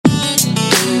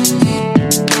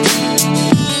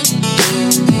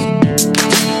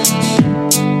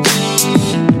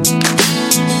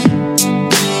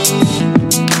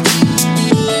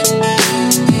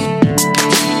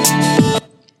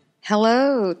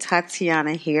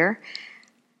Tatiana here,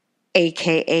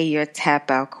 aka your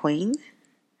Tap Out Queen.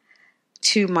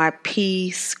 To my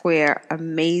P Square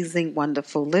amazing,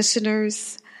 wonderful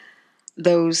listeners,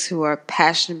 those who are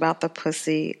passionate about the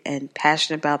pussy and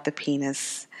passionate about the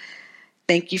penis,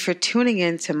 thank you for tuning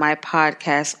in to my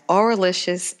podcast,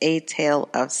 Oralicious, A Tale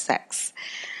of Sex.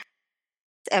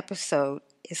 This episode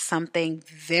is something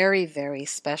very, very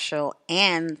special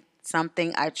and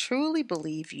something I truly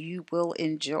believe you will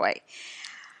enjoy.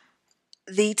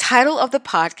 The title of the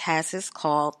podcast is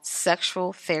called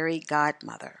Sexual Fairy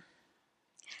Godmother.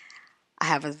 I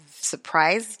have a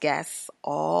surprise guest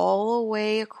all the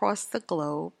way across the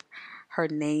globe. Her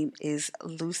name is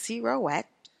Lucy Rowett.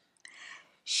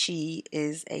 She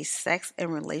is a sex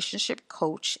and relationship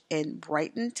coach in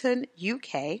Brighton,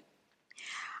 UK.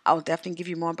 I'll definitely give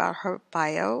you more about her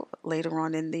bio later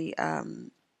on in the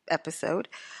episode.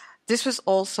 This was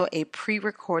also a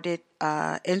pre-recorded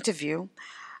interview,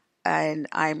 and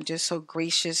I'm just so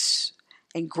gracious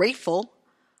and grateful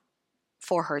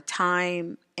for her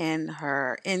time and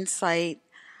her insight.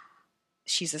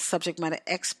 She's a subject matter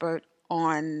expert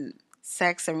on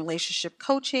sex and relationship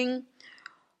coaching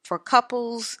for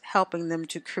couples, helping them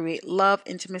to create love,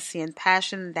 intimacy, and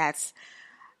passion that's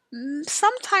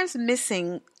sometimes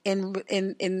missing in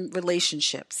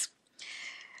relationships.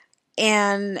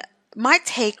 And my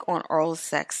take on oral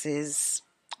sex is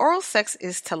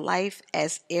to life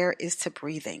as air is to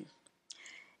breathing.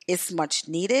 It's much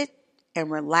needed and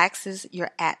relaxes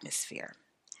your atmosphere.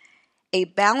 A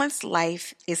balanced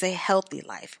life is a healthy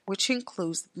life, which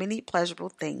includes many pleasurable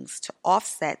things to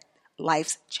offset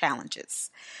life's challenges.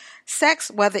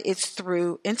 Sex, whether it's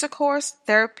through intercourse,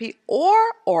 therapy, or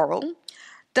oral,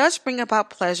 does bring about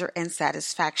pleasure and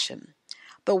satisfaction.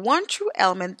 The one true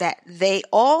element that they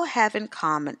all have in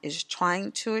common is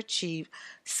trying to achieve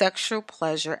sexual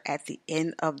pleasure at the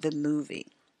end of the movie.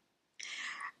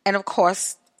 And of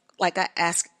course, like I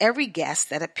ask every guest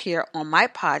that appear on my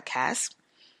podcast,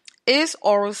 is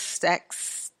oral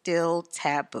sex still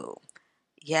taboo?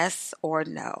 Yes or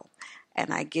no?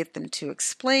 And I get them to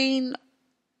explain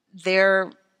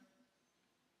their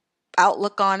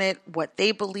outlook on it, what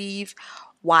they believe,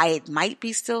 why it might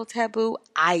be still taboo.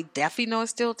 I definitely know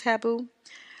it's still taboo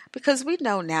because we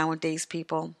know nowadays,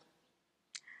 people,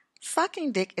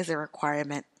 sucking dick is a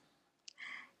requirement.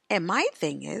 And my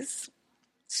thing is,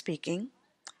 speaking,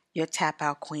 your tap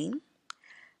out queen,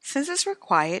 since it's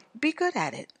required, be good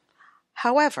at it.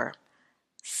 However,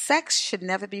 sex should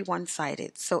never be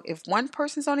one-sided. So if one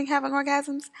person's only having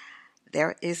orgasms,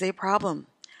 there is a problem.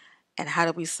 And how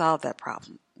do we solve that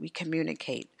problem? We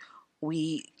communicate.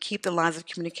 We keep the lines of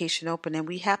communication open, and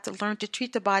we have to learn to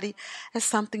treat the body as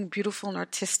something beautiful and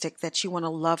artistic that you want to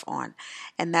love on.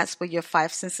 And that's where your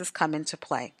five senses come into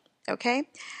play. Okay?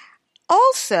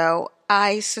 Also,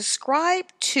 I subscribe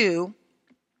to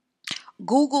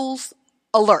Google's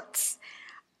alerts.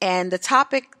 And the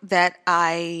topic that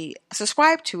I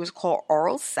subscribe to is called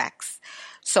oral sex.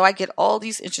 So I get all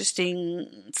these interesting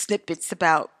snippets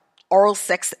about oral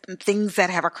sex and things that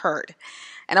have occurred.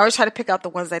 And I always try to pick out the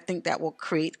ones I think that will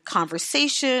create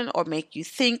conversation or make you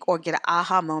think or get an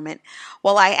aha moment.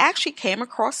 Well, I actually came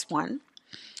across one.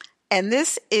 And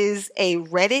this is a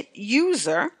Reddit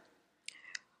user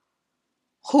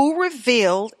who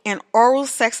revealed an oral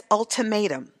sex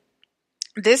ultimatum.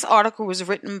 This article was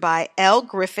written by L.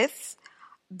 Griffiths,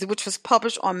 which was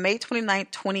published on May 29,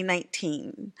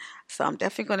 2019. So I'm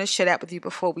definitely going to share that with you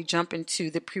before we jump into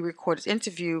the pre-recorded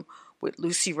interview with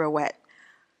Lucy Rowett.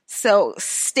 So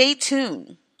stay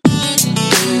tuned.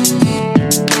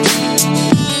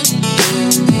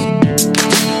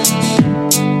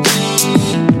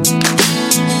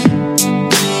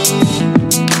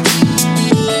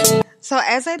 So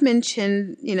as I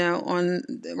mentioned, on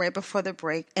right before the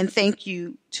break, and thank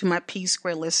you to my P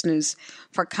Square listeners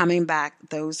for coming back,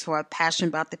 those who are passionate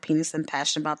about the penis and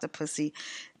passionate about the pussy.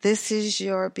 This is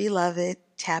your beloved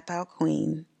Tap Out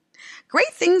Queen.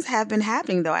 Great things have been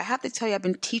happening, though. I have to tell you, I've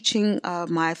been teaching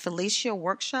my fellatio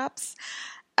workshops,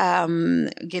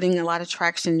 getting a lot of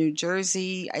traction in New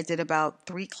Jersey. I did about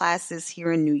 3 classes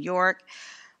here in New York.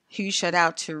 Huge shout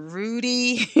out to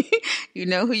Rudy. You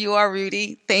know who you are,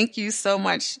 Rudy. Thank you so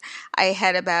much. I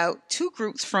had about 2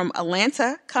 groups from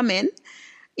Atlanta come in,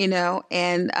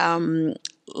 and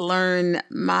learn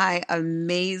my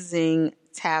amazing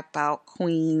Tap Out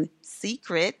Queen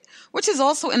secret, which is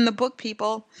also in the book,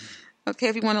 people. Okay,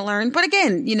 if you want to learn. But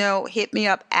again, hit me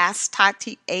up, Ask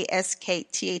Tati,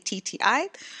 ASKTATTI,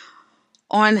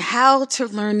 on how to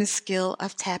learn the skill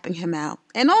of tapping him out.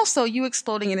 And also you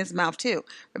exploding in his mouth too.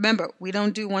 Remember, we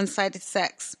don't do one-sided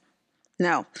sex.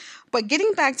 No. But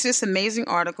getting back to this amazing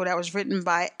article that was written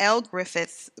by L.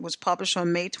 Griffiths, it was published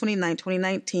on May 29,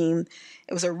 2019.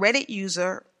 It was a Reddit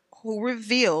user who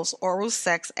reveals oral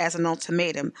sex as an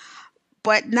ultimatum,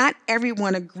 but not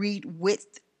everyone agreed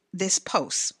with this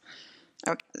post.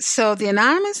 Okay. So the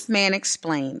anonymous man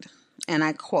explained, and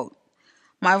I quote,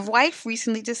 "My wife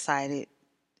recently decided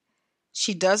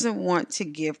she doesn't want to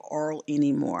give oral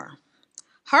anymore.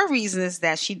 Her reason is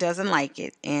that she doesn't like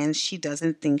it and she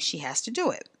doesn't think she has to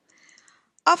do it.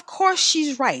 Of course,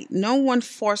 she's right. No one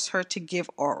forced her to give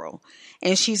oral,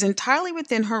 and she's entirely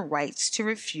within her rights to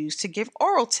refuse to give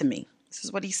oral to me." This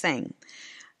is what he's saying.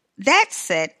 "That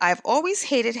said, I've always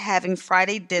hated having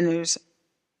Friday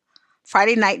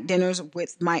night dinners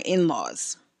with my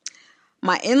in-laws.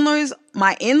 My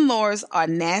in-laws are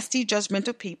nasty,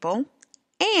 judgmental people,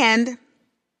 and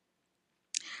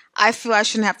I feel I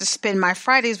shouldn't have to spend my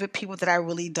Fridays with people that I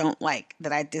really don't like,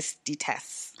 that I just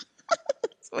detest."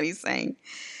 That's what he's saying.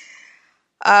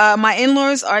 My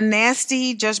in-laws are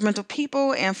nasty, judgmental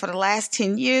people, and for the last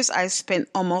 10 years, I've spent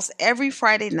almost every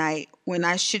Friday night when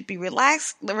I should be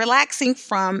relaxing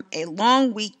from a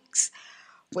long weeks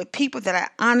with people that I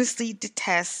honestly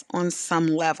detest on some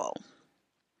level.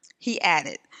 He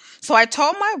added, "So I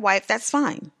told my wife that's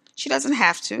fine. She doesn't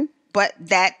have to, but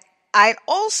that I'd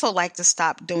also like to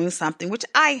stop doing something which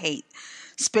I hate,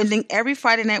 spending every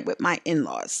Friday night with my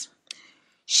in-laws.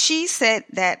 She said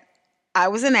that I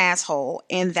was an asshole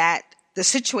and that the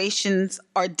situations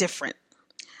are different."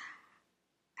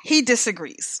 He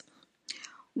disagrees.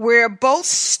 "We're both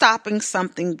stopping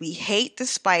something we hate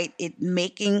despite it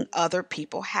making other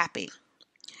people happy.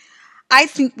 I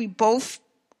think we both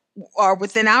are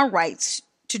within our rights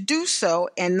to do so,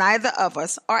 and neither of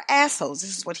us are assholes."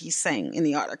 This is what he's saying in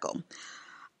the article.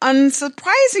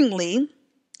 Unsurprisingly,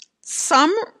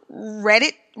 some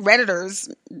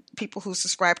Redditors, people who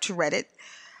subscribe to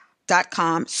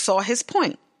Reddit.com, saw his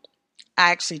point.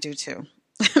 I actually do too.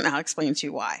 And I'll explain to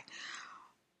you why.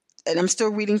 And I'm still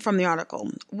reading from the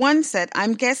article. One said,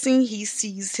 "I'm guessing he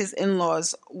sees his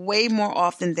in-laws way more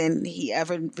often than he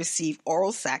ever received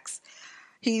oral sex.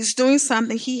 He's doing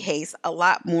something he hates a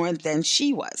lot more than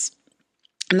she was."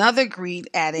 Another agreed,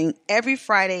 adding, "Every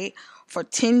Friday for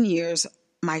 10 years,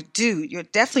 my dude, you're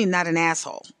definitely not an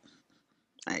asshole."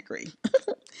 I agree.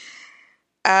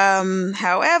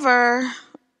 However,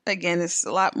 again, it's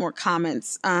a lot more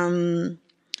comments.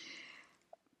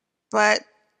 But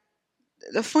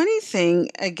the funny thing,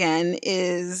 again,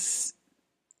 is,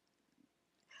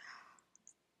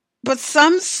 but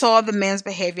some saw the man's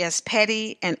behavior as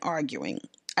petty and arguing.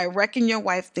 "I reckon your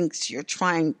wife thinks you're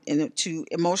trying to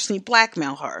emotionally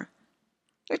blackmail her,"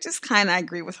 which is kind of, I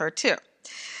agree with her too.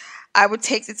 "I would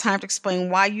take the time to explain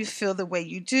why you feel the way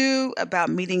you do about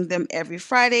meeting them every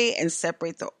Friday and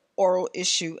separate the oral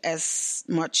issue as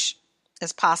much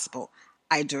as possible."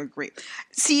 I do agree.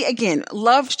 See, again,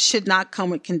 love should not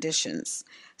come with conditions,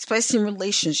 especially in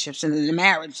relationships, and in a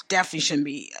marriage, definitely shouldn't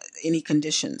be any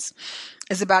conditions.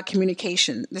 It's about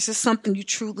communication. This is something you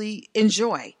truly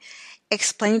enjoy.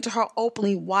 Explain to her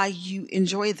openly why you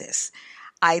enjoy this.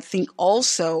 I think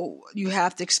also you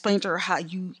have to explain to her how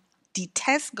you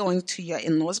detest going to your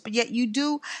in-laws, but yet you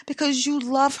do because you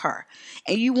love her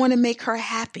and you want to make her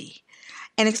happy.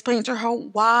 And explain to her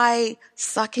why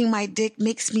sucking my dick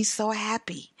makes me so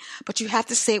happy. But you have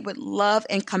to say it with love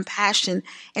and compassion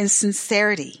and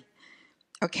sincerity.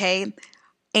 Okay?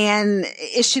 And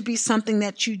it should be something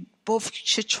that you both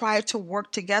should try to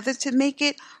work together to make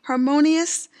it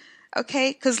harmonious.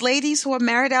 Okay? Because ladies who are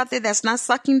married out there that's not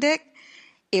sucking dick,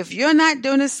 if you're not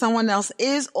doing it, someone else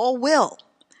is or will.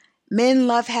 Men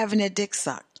love having their dick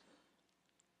sucked.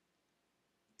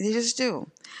 They just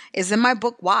do. It's in my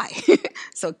book, Why.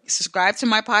 So subscribe to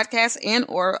my podcast and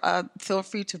or feel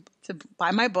free to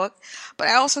buy my book. But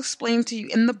I also explain to you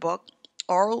in the book,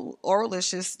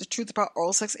 Oralicious, the truth about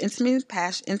oral sex,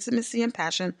 intimacy and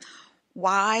passion,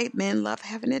 why men love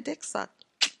having their dick sucked.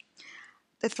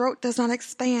 The throat does not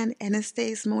expand and it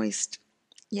stays moist.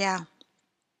 Yeah.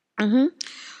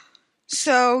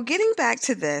 So getting back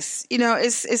to this,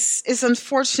 it's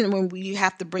unfortunate when we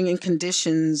have to bring in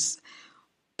conditions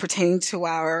pertaining to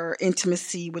our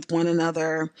intimacy with one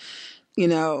another,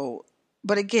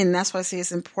 but again, that's why I say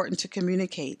it's important to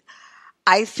communicate.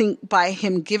 I think by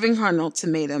him giving her an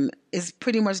ultimatum is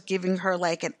pretty much giving her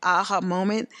like an aha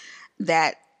moment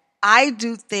that I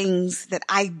do things that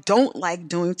I don't like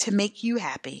doing to make you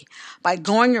happy by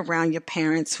going around your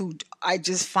parents who I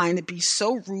just find to be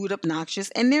so rude,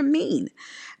 obnoxious, and they're mean.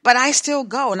 But I still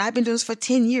go, and I've been doing this for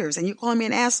 10 years, and you're calling me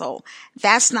an asshole.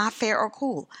 That's not fair or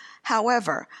cool.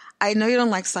 However, I know you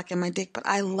don't like sucking my dick, but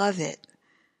I love it.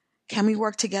 Can we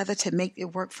work together to make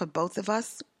it work for both of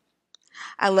us?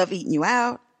 I love eating you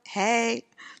out. Hey.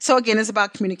 So again, it's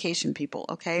about communication, people.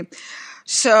 Okay.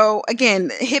 So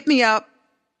again, hit me up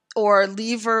or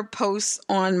leave a post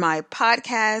on my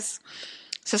podcast.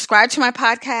 Subscribe to my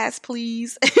podcast,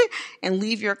 please, and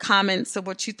leave your comments of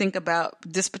what you think about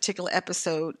this particular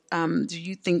episode. Do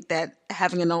you think that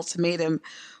having an ultimatum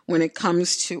when it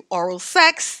comes to oral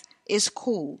sex is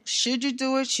cool? Should you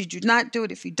do it? Should you not do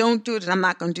it? If you don't do it, then I'm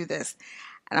not going to do this.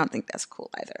 I don't think that's cool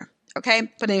either.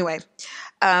 Okay? But anyway,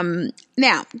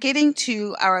 now getting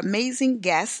to our amazing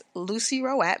guest, Lucy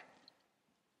Rowett,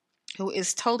 who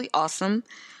is totally awesome.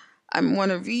 I'm going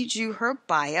to read you her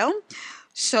bio.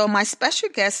 So my special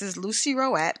guest is Lucy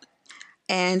Rowett,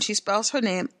 and she spells her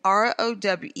name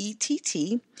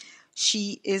Rowett.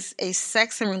 She is a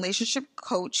sex and relationship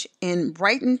coach in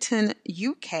Brighton,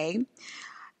 UK,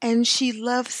 and she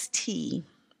loves tea.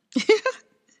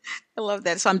 I love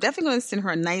that. So I'm definitely going to send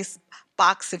her a nice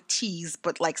box of teas,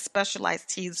 but like specialized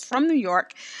teas from New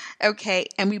York. Okay,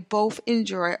 and we both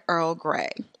enjoy Earl Grey.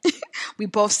 We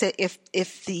both said if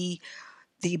the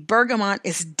bergamot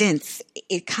is dense,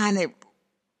 it kind of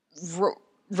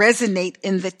resonate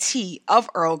in the tea of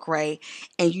Earl Grey,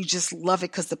 and you just love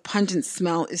it because the pungent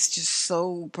smell is just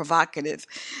so provocative,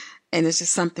 and it's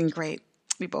just something great.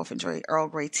 We both enjoy Earl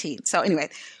Grey tea. So anyway,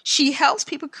 she helps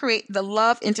people create the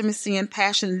love, intimacy, and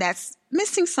passion that's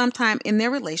missing sometime in their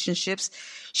relationships.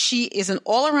 She is an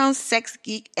all-around sex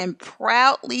geek and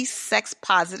proudly sex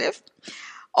positive,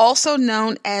 also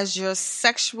known as your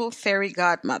sexual fairy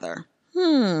godmother.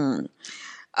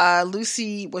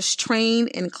 Lucy was trained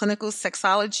in clinical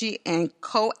sexology and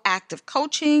co-active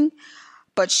coaching,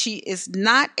 but she is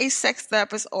not a sex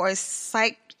therapist or a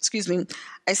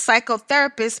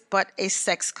psychotherapist, but a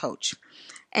sex coach.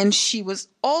 And she was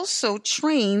also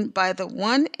trained by the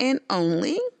one and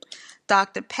only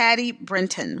Dr. Patty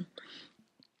Brenton.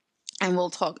 And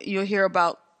you'll hear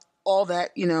about all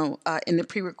that, in the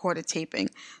pre-recorded taping.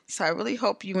 So I really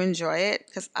hope you enjoy it,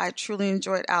 because I truly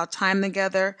enjoyed our time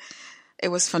together. It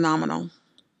was phenomenal.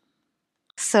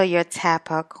 So your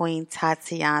tap out queen,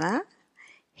 Tatiana.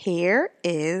 Here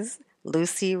is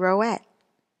Lucy Rowett.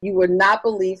 You would not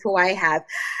believe who I have.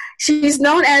 She's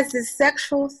known as the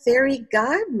sexual fairy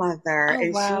godmother.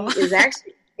 And wow. She is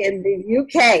actually in the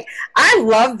UK. I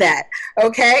love that.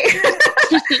 Okay.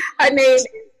 Her name is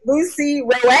Lucy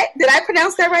Rowett. Did I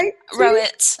pronounce that right?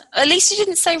 Rowett. At least you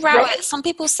didn't say Rowett. Some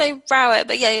people say Rowett,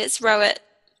 but yeah, it's Rowett.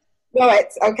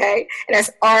 Rowett, okay. And that's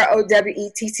Rowett.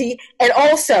 And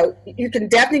also, you can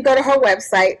definitely go to her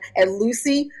website at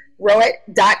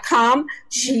lucyrowett.com.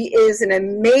 She is an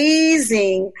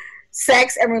amazing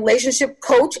sex and relationship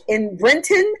coach in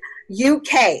Brighton,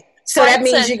 UK. So Brighton. That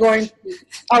means you're going to...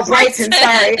 Oh, Brighton,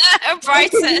 sorry.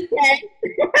 Brighton.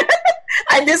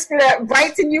 I just put up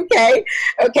Brighton, UK.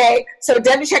 Okay, so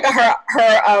definitely check out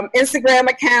her Instagram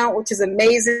account, which is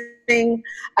amazing.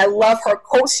 I love her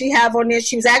quotes she have on there.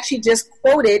 She was actually just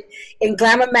quoted in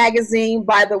Glamour magazine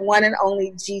by the one and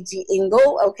only Gigi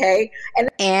Engle. Okay,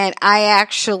 and I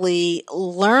actually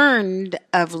learned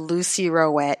of Lucy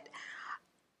Rowett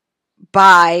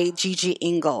by Gigi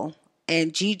Engle.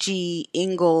 And Gigi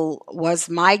Engle was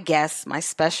my guest, my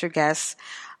special guest.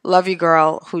 Love you,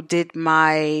 girl, who did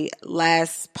my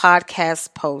last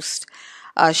podcast post.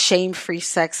 Shame-free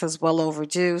sex is well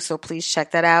overdue, so please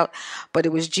check that out. But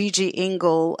it was Gigi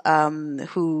Engle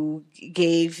who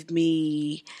gave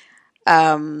me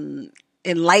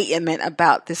enlightenment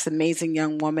about this amazing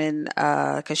young woman,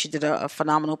 because she did a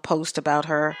phenomenal post about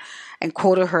her and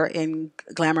quoted her in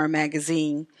Glamour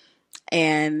magazine.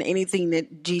 And anything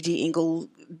that Gigi Engle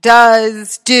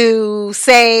does, do,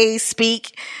 say,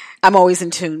 speak, I'm always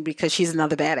in tune, because she's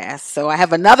another badass. So I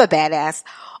have another badass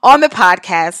on the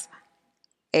podcast,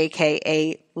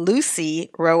 aka Lucy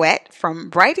Rowett from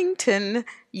Brighton,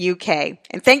 UK.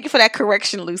 And thank you for that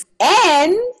correction, Lucy.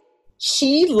 And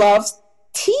she loves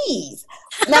teas.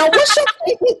 Now, what's your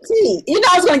favorite tea? You know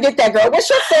I was going to get that, girl. What's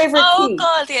your favorite tea? Oh,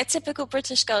 God, yeah, typical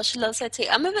British girl. She loves her tea.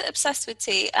 I'm a bit obsessed with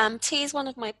tea. Tea is one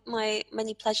of my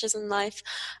many pleasures in life.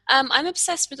 I'm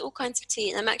obsessed with all kinds of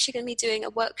tea, and I'm actually going to be doing a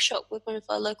workshop with one of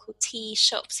our local tea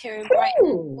shops here in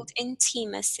Brighton called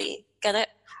Intimacy. Get it?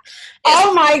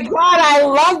 Oh my God, I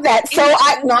love that. So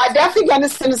I definitely going to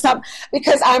send something,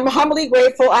 because I'm humbly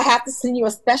grateful. I have to send you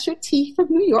a special tea from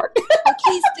New York. Oh,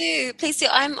 please do.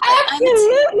 I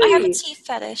have a tea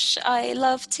fetish. I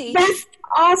love tea. That's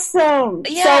awesome.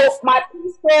 Yeah. So my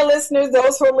P-Square listeners,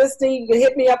 those who are listening, you can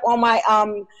hit me up on my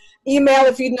email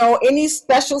if you know any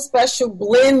special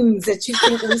blends that you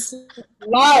think we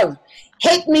love.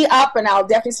 Hit me up and I'll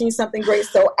definitely send you something great.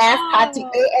 So ask Tati,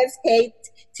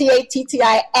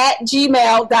 TATTI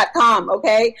 @gmail.com.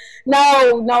 Okay.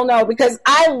 No, because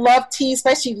I love tea,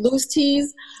 especially loose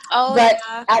teas. Oh, But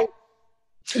yeah.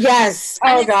 yes.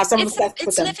 And Oh gosh, I'm obsessed with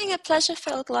it's them. living a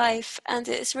pleasure-filled life, and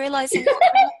it's realizing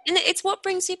and it's what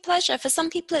brings you pleasure. For some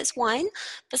people, it's wine.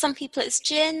 For some people, it's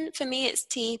gin. For me, it's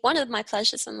tea. One of my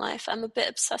pleasures in life. I'm a bit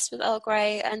obsessed with Earl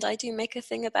Grey, and I do make a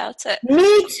thing about it.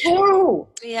 Me too.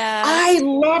 Yeah, I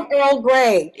love Earl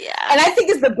Grey. yeah. And I think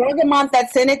it's the bergamot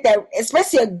that's in it that,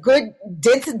 especially a good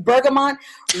dented bergamot,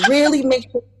 really makes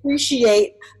you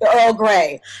appreciate the Earl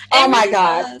Grey. Oh my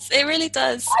God. It really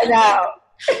does. I know.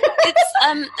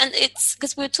 It's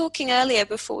because we were talking earlier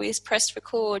before we pressed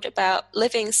record about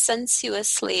living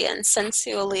sensuously and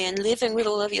sensually and living with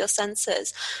all of your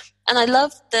senses. And I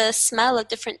love the smell of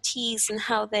different teas and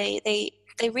how they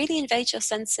really invade your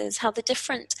senses, how the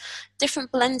different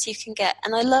blends you can get.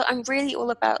 And I'm really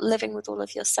all about living with all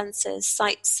of your senses: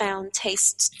 sight, sound,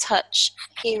 taste, touch,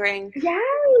 hearing. Yes.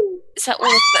 Is that all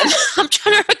of them? I'm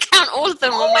trying to recount all of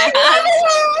them on my hands.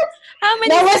 How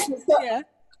many? No, listen. Yeah.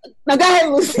 No, go ahead,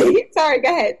 Lucy. Sorry, go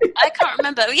ahead. I can't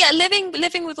remember. But yeah, living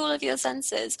with all of your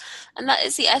senses, and that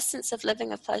is the essence of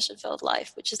living a pleasure-filled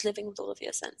life, which is living with all of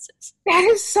your senses. That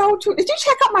is so true. Did you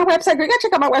check out my website? You got to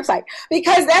check out my website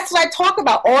because that's what I talk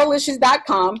about,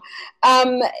 auralicious.com.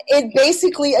 It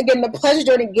basically, again, the pleasure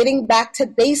journey, getting back to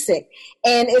basic.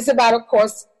 And it's about, of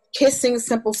course, kissing,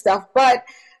 simple stuff. But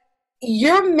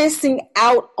you're missing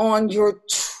out on your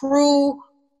true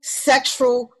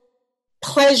sexual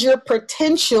pleasure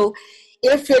potential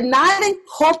if you're not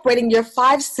incorporating your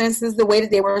five senses the way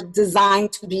that they were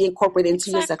designed to be incorporated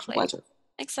into your sexual pleasure.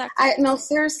 Exactly. No,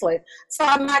 seriously. So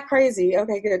I'm not crazy.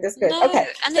 Okay, good. That's good. No, okay.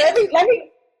 And so let me go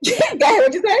ahead.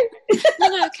 What'd you say?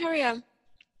 No, carry on.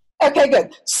 Okay,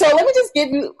 good. So let me just give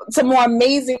you some more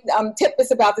amazing tidbits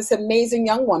about this amazing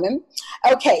young woman.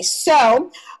 Okay,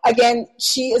 so again,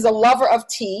 she is a lover of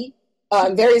tea,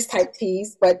 various type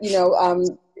teas, but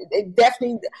it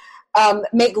definitely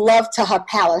make love to her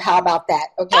palate. How about that?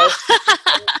 Okay.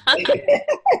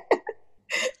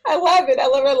 I love it. I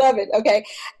love it. Okay.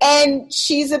 And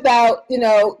she's about,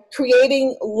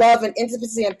 creating love and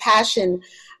intimacy and passion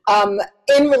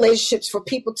in relationships for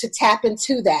people to tap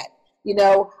into that.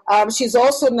 She's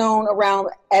also known around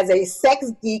as a sex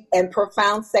geek and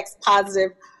profound sex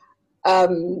positive. How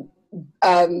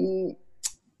do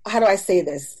I say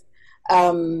this?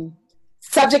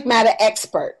 Subject matter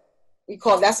expert.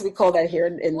 That's what we call that here.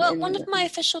 One of my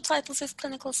official titles is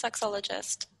clinical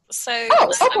sexologist. So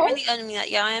okay. I'm really owning that.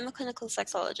 Yeah, I am a clinical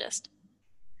sexologist.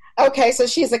 Okay, so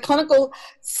she's a clinical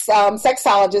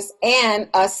sexologist and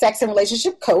a sex and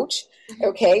relationship coach. Mm-hmm.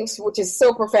 Okay, which is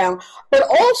so profound. But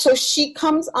also, she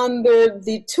comes under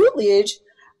the tutelage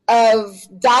of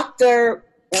Dr.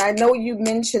 And I know you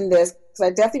mentioned this because I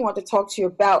definitely want to talk to you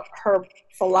about her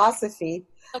philosophy.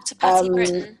 Dr. Patty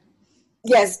Britton.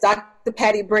 Yes, Dr.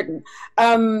 Patty Britton.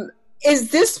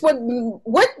 Is this what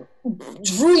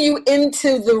drew you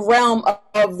into the realm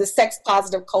of the sex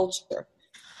positive culture?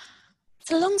 It's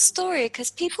a long story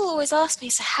because people always ask me,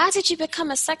 so how did you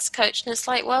become a sex coach? And it's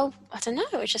like, well, I don't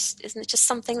know. Isn't it just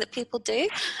something that people do?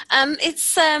 I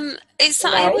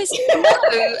always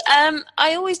know.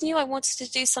 I always knew I wanted to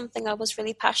do something I was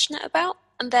really passionate about.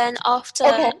 And then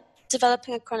after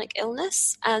developing a chronic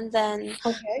illness and then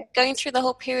going through the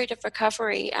whole period of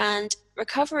recovery, and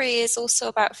recovery is also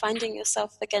about finding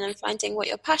yourself again and finding what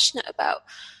you're passionate about.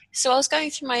 So I was going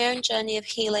through my own journey of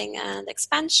healing and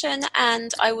expansion,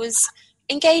 and I was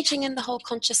engaging in the whole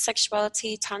conscious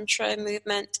sexuality tantra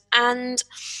movement, and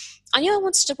I knew I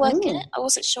wanted to work in it. I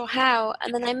wasn't sure how,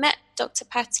 and then I met Dr.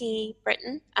 Patty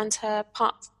Britton and her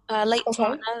late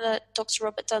partner, Dr.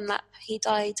 Robert Dunlap. He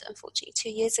died, unfortunately, 2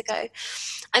 years ago.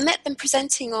 I met them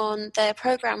presenting on their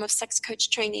program of sex coach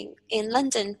training in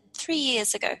London 4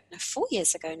 years ago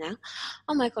now.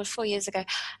 Oh my God, 4 years ago.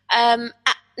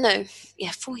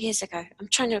 4 years ago. I'm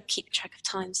trying to keep track of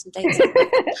times and dates.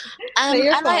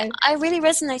 I really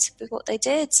resonated with what they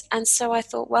did. And so I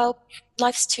thought, well,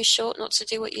 life's too short not to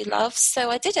do what you love.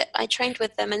 So I did it. I trained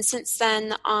with them. And since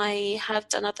then, I have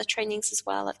done other trainings as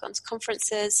well. I've gone to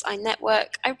conferences. I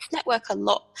network a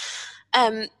lot.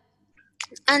 And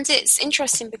it's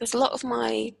interesting because a lot of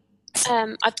my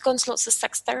I've gone to lots of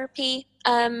sex therapy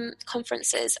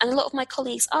conferences, and a lot of my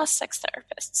colleagues are sex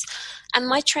therapists. And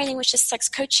my training, which is sex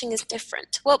coaching, is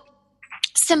different. Well,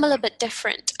 similar but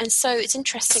different. And so it's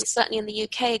interesting, certainly in the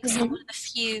UK, because I'm one of the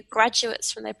few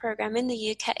graduates from their program in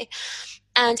the UK.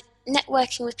 And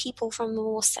networking with people from the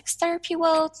more sex therapy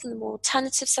world, from the more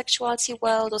alternative sexuality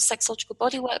world or sexological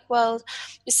bodywork world,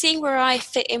 and seeing where I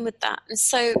fit in with that. And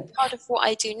so part of what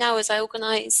I do now is I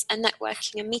organize a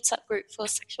networking and meetup group for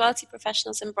sexuality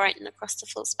professionals in Brighton across the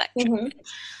full spectrum. Mm-hmm.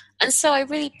 And so I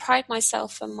really pride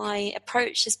myself on my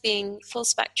approach as being full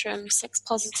spectrum, sex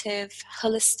positive,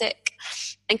 holistic,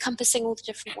 encompassing all the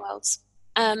different worlds.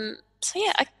 So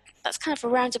yeah, that's kind of a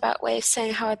roundabout way of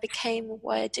saying how I became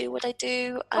why I do what I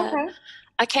do. Okay.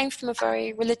 I came from a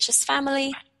very religious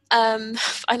family. And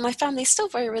my family is still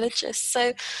very religious.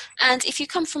 So, and if you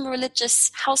come from a religious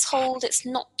household, it's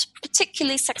not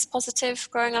particularly sex positive.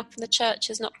 Growing up in the church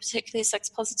is not particularly sex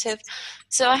positive.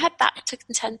 So I had that to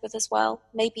contend with as well.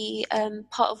 Maybe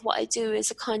part of what I do is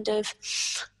a kind of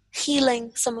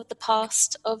healing some of the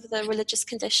past of the religious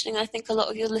conditioning. I think a lot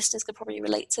of your listeners could probably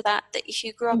relate to that if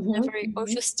you grew up in a very, or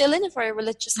if you're still in a very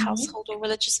religious household or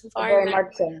religious environment.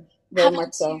 Very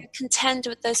much so. Having to contend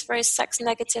with those very sex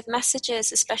negative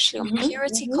messages, especially on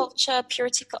purity culture.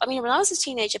 I mean, when I was a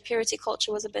teenager, purity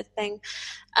culture was a big thing.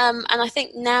 And I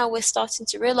think now we're starting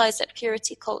to realize that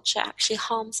purity culture actually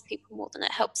harms people more than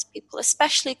it helps people,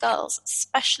 especially girls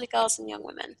and young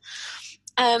women.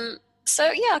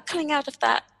 So yeah, coming out of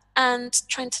that and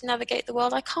trying to navigate the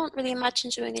world, I can't really imagine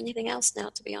doing anything else now,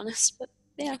 to be honest. But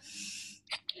yeah.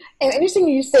 And interesting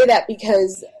you say that,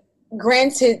 because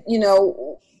granted, you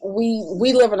know,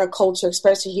 we live in a culture,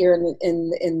 especially here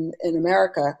in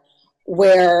America,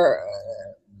 where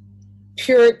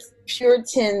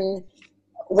Puritan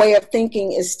way of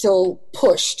thinking is still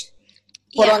pushed.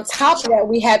 But on top of that,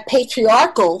 we have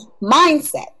patriarchal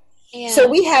mindset. Yeah. So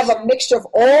we have a mixture of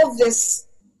all this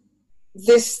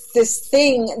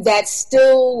thing that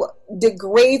still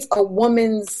degrades a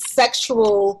woman's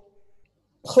sexual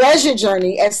pleasure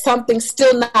journey as something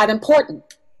still not important.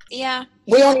 Yeah.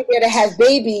 We're only there to have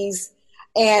babies,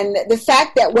 and the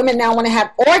fact that women now want to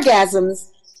have orgasms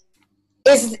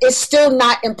is still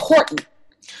not important.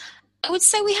 I would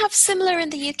say we have similar in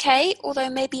the UK, although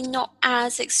maybe not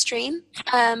as extreme.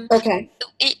 Okay.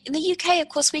 In the UK, of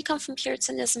course, we come from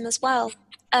Puritanism as well.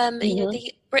 You know,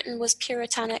 Britain was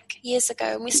puritanic years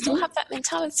ago, and we still have that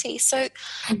mentality. So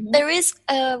there is,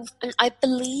 and I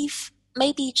believe,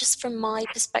 maybe just from my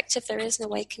perspective, there is an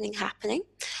awakening happening,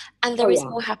 and there is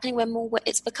more happening where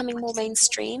it's becoming more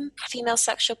mainstream. Female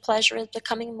sexual pleasure is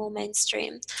becoming more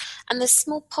mainstream, and there's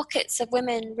small pockets of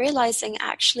women realizing,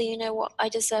 actually, you know what, I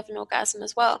deserve an orgasm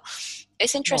as well.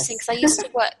 It's interesting because I used to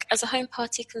work as a home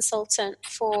party consultant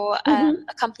for a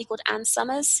company called Ann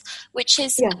Summers, which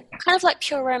is kind of like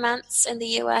Pure Romance in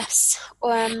the US.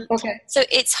 So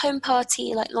it's home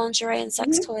party, like lingerie and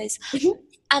sex toys.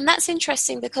 And that's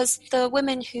interesting because the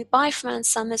women who buy from Ann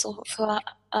Summers, or who are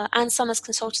Ann Summers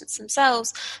consultants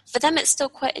themselves, for them it's still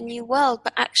quite a new world.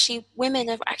 But actually, women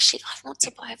are actually, I want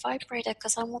to buy a vibrator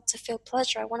because I want to feel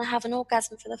pleasure. I want to have an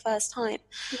orgasm for the first time.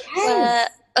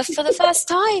 For the first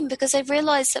time, because they've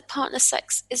realized that partner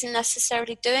sex isn't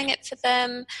necessarily doing it for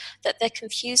them, that they're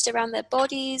confused around their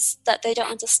bodies, that they don't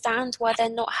understand why they're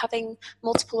not having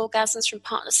multiple orgasms from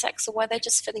partner sex, or why they're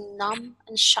just feeling numb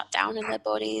and shut down in their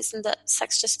bodies, and that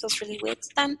sex just feels really weird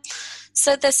to them.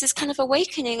 So there's this kind of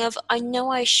awakening of, I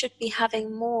know I should be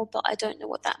having more, but I don't know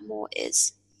what that more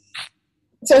is.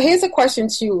 So here's a question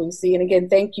to you, Lucy, and again,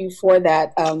 thank you for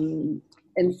that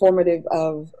informative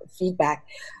feedback.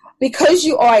 Because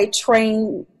you are a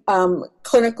trained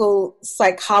clinical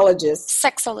psychologist.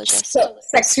 Sexologist.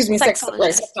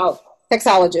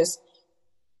 Sexologist.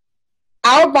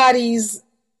 Our bodies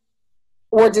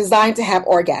were designed to have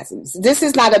orgasms. This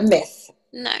is not a myth.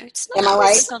 No, it's not. Am I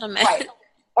right? It's not a myth. Right.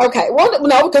 Okay. Well,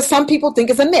 no, because some people think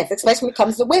it's a myth, especially when it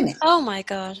comes to women. Oh, my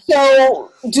God.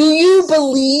 So do you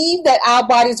believe that our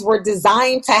bodies were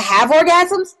designed to have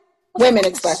orgasms? Women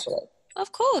especially.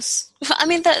 Of course. I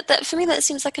mean, that for me, that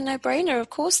seems like a no-brainer. Of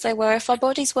course they were. If our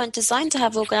bodies weren't designed to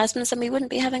have orgasms, then we wouldn't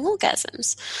be having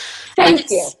orgasms. Thank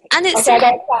you. And it's, okay, I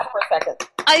got to stop for a second.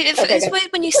 It's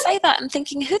weird when you say that. I'm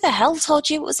thinking, who the hell told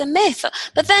you it was a myth?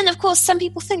 But then, of course, some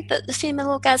people think that the female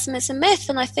orgasm is a myth,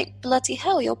 and I think, bloody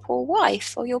hell, your poor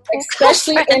wife or your poor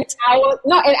Especially girlfriend.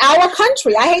 in our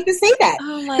country. I hate to say that.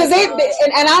 Oh my God.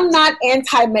 And I'm not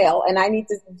anti-male, and I need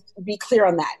to be clear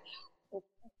on that.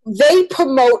 They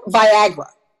promote Viagra.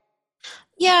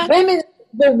 Yeah.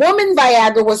 The woman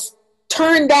Viagra was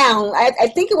turned down.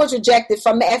 I think it was rejected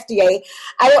from the FDA.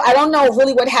 I don't know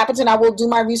really what happens, and I will do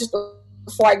my research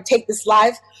before I take this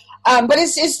live. But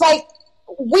it's like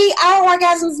our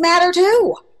orgasms matter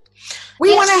too.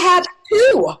 We want to have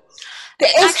two.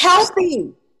 It's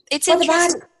healthy. It's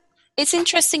interesting. It's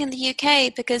interesting in the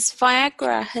UK because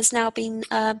Viagra has now been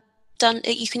done.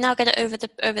 You can now get it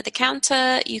over the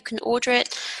counter. You can order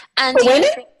it, and For women?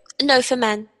 No, for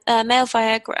men. Male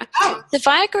Viagra. Oh. The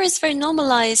Viagra is very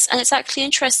normalized, and it's actually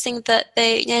interesting that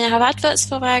they have adverts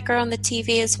for Viagra on the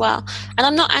TV as well. And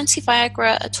I'm not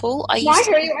anti-Viagra at all. I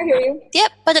hear you.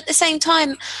 Yep, but at the same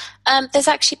time, there's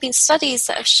actually been studies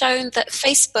that have shown that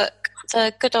Facebook,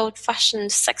 the good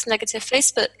old-fashioned sex-negative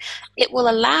Facebook, it will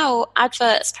allow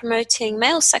adverts promoting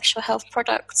male sexual health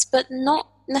products, but not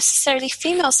necessarily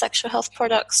female sexual health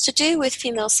products to do with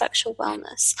female sexual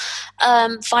wellness,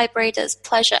 vibrators,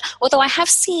 pleasure. Although I have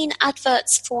seen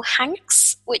adverts for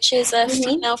Hanks, which is a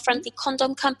female-friendly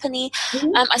condom company.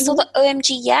 I saw the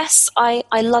OMG Yes. I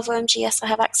love OMG Yes. I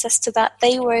have access to that.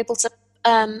 They were able to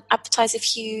advertise a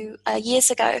few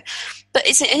years ago. But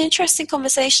it's an interesting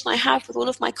conversation I have with all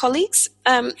of my colleagues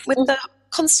with the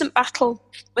constant battle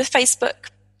with Facebook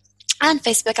and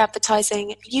Facebook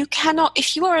advertising. You cannot,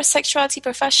 if you are a sexuality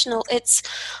professional,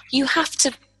 you have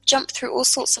to jump through all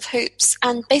sorts of hoops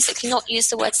and basically not use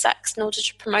the word sex in order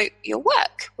to promote your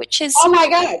work, which is... Oh my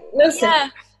God,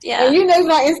 listen. Yeah. And you know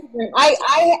my Instagram.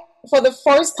 I for the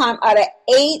first time out of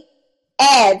 8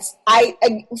 ads,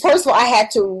 first of all, I had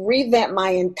to revamp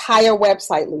my entire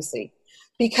website, Lucy,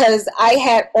 because I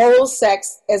had oral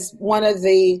sex as one of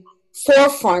the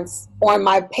forefronts on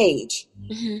my page.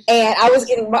 And I was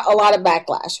getting a lot of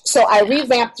backlash. So I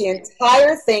revamped the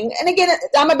entire thing. And again,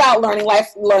 I'm about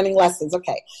learning lessons.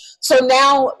 Okay. So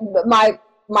now my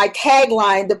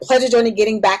tagline, the pleasure journey,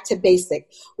 getting back to basic.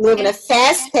 We live in a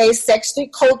fast-paced,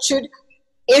 sexually cultured,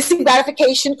 instant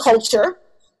gratification culture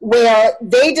where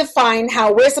they define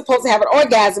how we're supposed to have an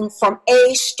orgasm from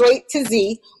A straight to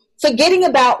Z, forgetting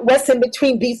about what's in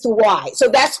between B through Y. So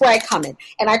that's where I come in.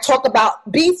 And I talk about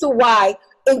B through Y.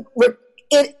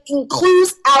 It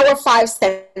includes our 5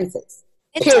 senses.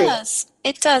 It does.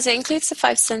 It does. It includes the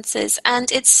 5 senses,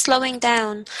 and it's slowing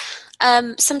down.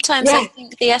 Sometimes I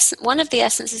think one of the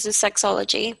essences of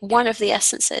sexology,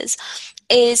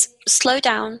 is slow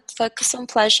down, focus on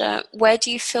pleasure. Where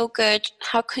do you feel good?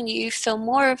 How can you feel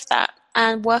more of that?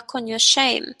 And work on your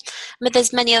shame. But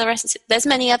there's many other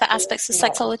aspects of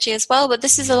sexology as well, but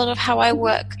this is a lot of how I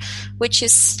work, which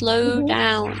is slow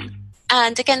down.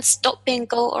 And again, stop being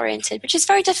goal-oriented, which is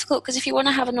very difficult because if you want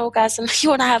to have an orgasm, you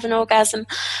want to have an orgasm.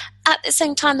 At the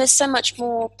same time, there's so much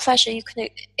more pleasure you can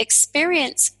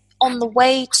experience on the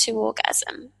way to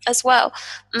orgasm as well.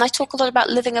 And I talk a lot about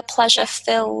living a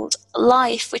pleasure-filled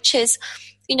life, which is,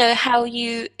 how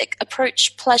you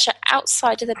approach pleasure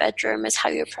outside of the bedroom is how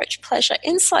you approach pleasure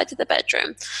inside of the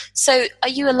bedroom. So are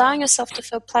you allowing yourself to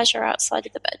feel pleasure outside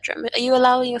of the bedroom? Are you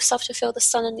allowing yourself to feel the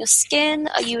sun on your skin?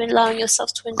 Are you allowing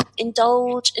yourself to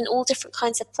indulge in all different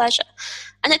kinds of pleasure?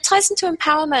 And it ties into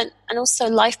empowerment and also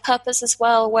life purpose as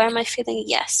well. Where am I feeling a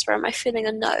yes? Where am I feeling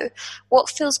a no? What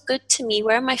feels good to me?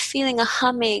 Where am I feeling a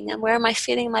humming? And where am I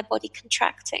feeling my body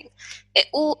contracting? It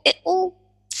all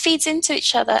feeds into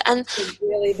each other. And it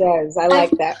really does. I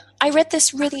like that. I read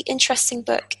this really interesting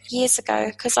book years ago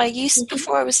because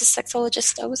before I was a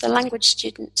sexologist, I was a language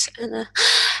student and a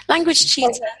language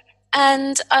tutor.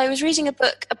 And I was reading a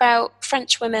book about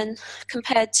French women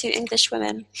compared to English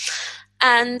women.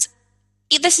 And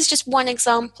this is just one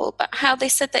example, but how they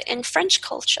said that in French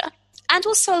culture, and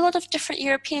also a lot of different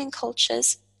European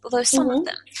cultures, although some of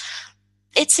them,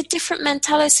 it's a different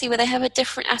mentality where they have a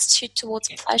different attitude towards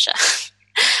pleasure.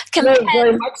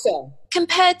 Very much so.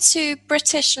 Compared to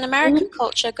British and American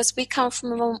culture, because we come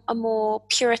from a more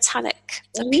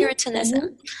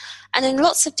Puritanism. And in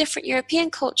lots of different European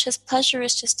cultures, pleasure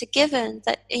is just a given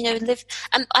that, live.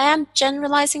 And I am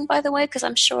generalizing, by the way, because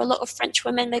I'm sure a lot of French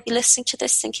women may be listening to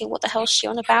this thinking, what the hell is she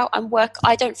on about?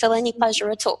 I don't feel any pleasure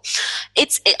at all.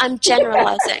 I'm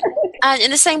generalizing. And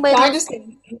in the same way... I'm just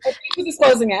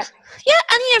disclosing it. Yeah,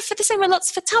 and for the same way,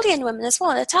 lots of Italian women as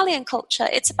well. In Italian culture,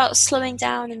 it's about slowing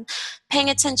down and paying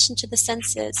attention to the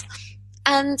senses.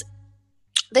 And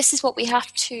this is what we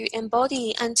have to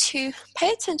embody and to pay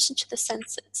attention to the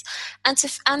senses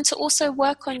and to also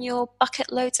work on your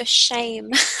bucket loads of shame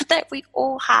that we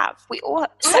all have.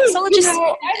 Sexologists.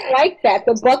 I like that,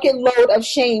 the bucket load of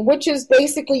shame, which is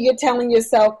basically you're telling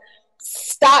yourself,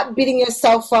 stop beating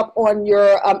yourself up on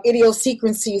your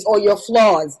idiosyncrasies or your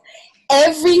flaws.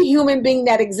 Every human being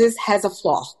that exists has a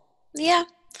flaw. Yeah.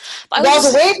 Regardless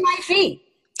of where it might be.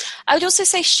 I would also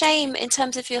say shame in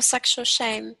terms of your sexual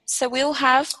shame. So we all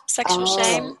have sexual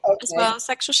shame as well.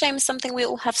 Sexual shame is something we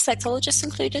all have, sexologists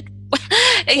included.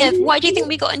 Why do you think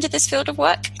we got into this field of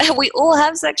work? We all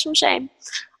have sexual shame.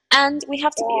 And we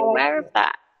have to be aware of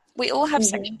that. We all have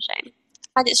sexual shame.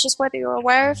 And it's just whether you're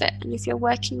aware of it and if you're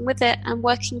working with it and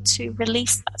working to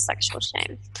release that sexual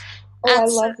shame. Oh, I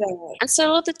love that. And so a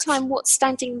lot of the time, what's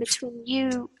standing between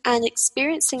you and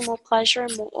experiencing more pleasure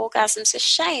and more orgasms is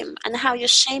shame, and how you're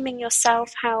shaming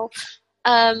yourself, how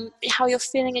you're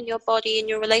feeling in your body, in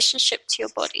your relationship to your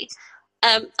body.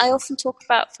 I often talk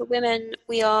about, for women,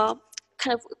 we are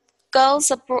kind of, girls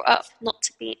are brought up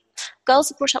to be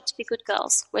good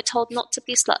girls. We're told not to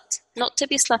be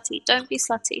slutty, don't be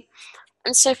slutty.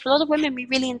 And so for a lot of women, we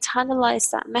really internalize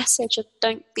that message of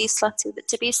don't be slutty, that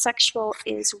to be sexual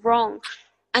is wrong.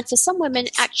 And for some women,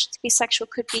 actually, to be sexual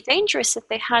could be dangerous if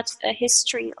they had a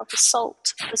history of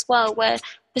assault as well, where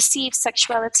perceived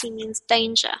sexuality means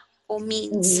danger or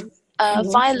means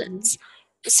violence.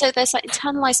 So there's that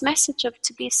internalized message of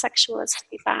to be sexual is to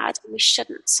be bad, and we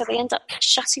shouldn't. So they end up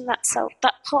shutting that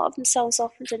part of themselves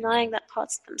off and denying that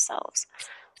part of themselves.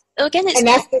 Again, and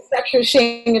that's the sexual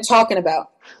shame you're talking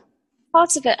about.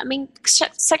 Part of it. I mean,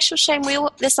 sexual shame,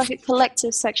 there's like a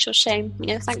collective sexual shame,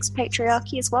 thanks to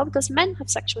patriarchy as well, because men have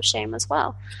sexual shame as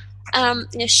well.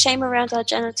 Shame around our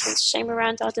genitals, shame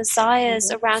around our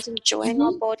desires, around enjoying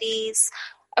our bodies,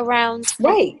 around...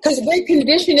 Right, because we're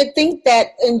conditioned to think that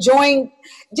enjoying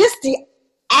just the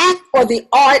act or the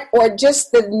art or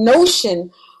just the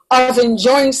notion of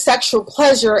enjoying sexual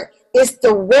pleasure is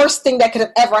the worst thing that could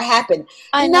have ever happened.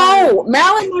 I know. No,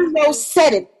 Marilyn Monroe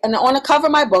said it, and on the cover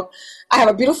of my book, I have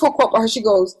a beautiful quote by her. She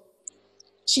goes,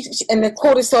 and the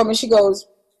quote is so amazing. She goes,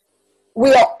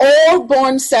 "We are all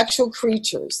born sexual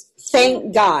creatures,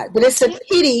 thank God, but it's a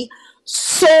pity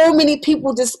so many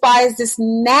people despise this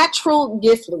natural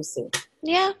gift, Lucy."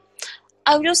 Yeah.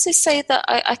 I would also say that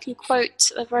I can quote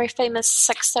a very famous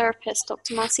sex therapist,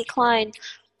 Dr. Marcy Klein.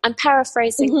 I'm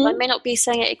paraphrasing, but I may not be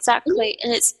saying it exactly.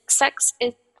 And it's, sex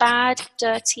is bad,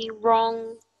 dirty,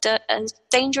 wrong, and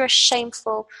dangerous,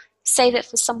 shameful. Save it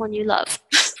for someone you love.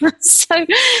 So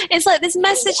it's like this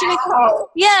message. Wow.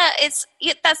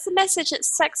 That's the message. That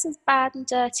sex is bad and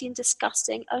dirty and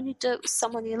disgusting. Only do it with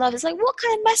someone you love. It's like, what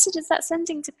kind of message is that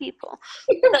sending to people?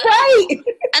 Right.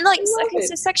 And like,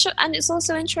 so sexual, and it's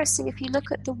also interesting if you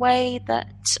look at the way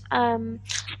that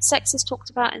sex is talked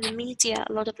about in the media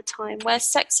a lot of the time, where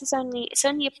sex is it's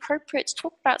only appropriate to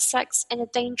talk about sex in a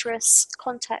dangerous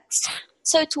context.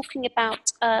 So talking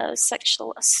about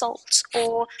sexual assault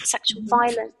or sexual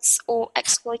violence or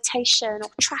exploitation or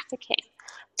trafficking,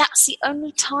 that's the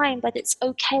only time that it's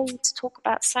okay to talk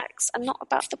about sex and not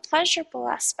about the pleasurable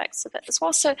aspects of it as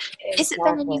well. So is it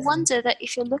then any wonder that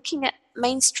if you're looking at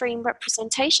mainstream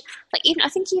representation, like I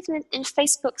think even in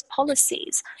Facebook's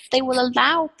policies, they will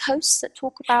allow posts that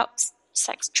talk about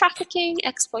sex trafficking,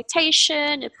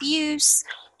 exploitation, abuse,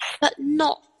 but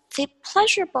not the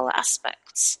pleasurable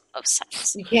aspects of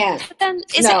sex. You can't. But then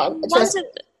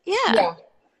yeah.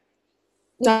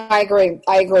 No, I agree.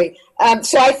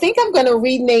 So I think I'm going to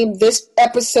rename this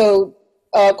episode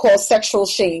called Sexual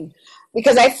Shame,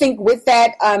 because I think with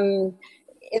that,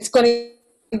 it's going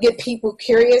to get people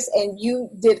curious, and you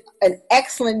did an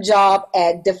excellent job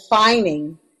at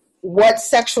defining what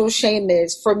sexual shame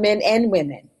is for men and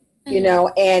women,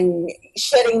 and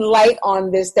shedding light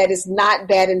on this, that is not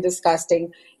bad and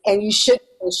disgusting, and you should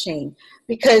feel shame,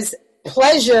 because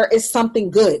pleasure is something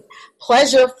good.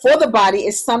 Pleasure for the body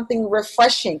is something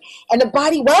refreshing, and the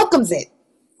body welcomes it.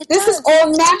 This is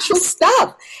all natural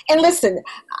stuff. And listen,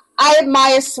 I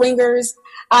admire swingers.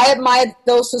 I admire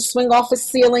those who swing off of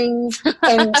ceilings.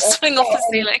 And swing off a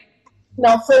ceiling.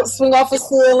 Swing off of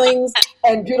ceilings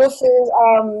and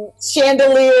beautiful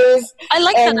chandeliers. I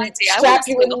like that idea. I want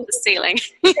to swing off the ceiling.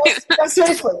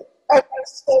 Seriously.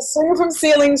 Swinging from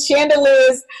ceilings,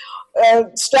 chandeliers,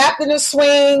 strapped in a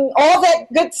swing, all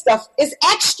that good stuff is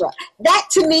extra. That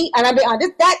to me, and I'll be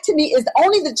honest, that to me is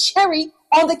only the cherry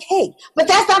on the cake. But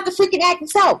that's not the freaking act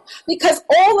itself. Because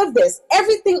all of this,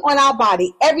 everything on our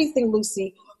body, everything,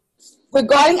 Lucy,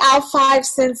 regarding our five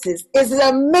senses is an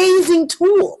amazing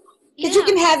tool. That you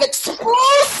can have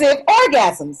explosive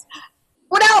orgasms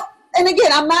without, and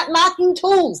again, I'm not knocking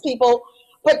tools, people,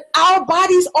 but our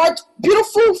bodies are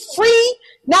beautiful, free,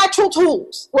 natural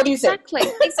tools. What do you say? Exactly.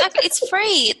 It's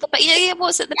free. But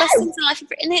what's it? The best things in life are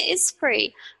free. And it is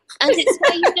free. And it's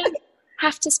where you don't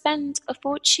have to spend a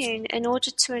fortune in order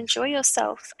to enjoy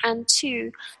yourself and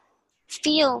to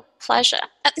feel pleasure.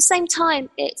 At the same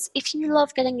time, it's if you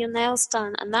love getting your nails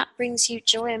done and that brings you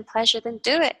joy and pleasure, then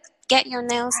do it. Get your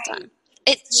nails done.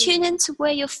 Tune into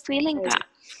where you're feeling that.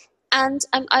 And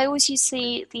I always use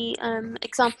the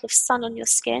example of sun on your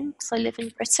skin, because I live in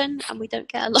Britain and we don't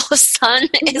get a lot of sun.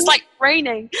 It's like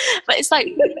raining, but it's like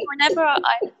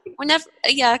whenever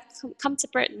come to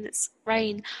Britain, it's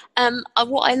rain.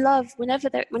 What I love whenever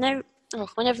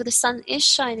whenever the sun is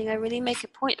shining, I really make a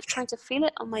point of trying to feel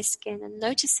it on my skin and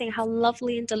noticing how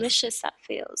lovely and delicious that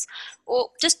feels. Or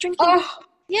just drinking,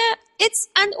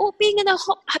 or being in a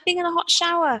hot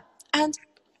shower. And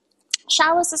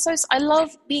showers are I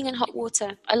love being in hot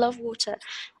water. I love water.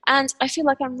 And I feel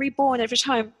like I'm reborn every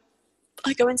time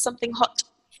I go in something hot.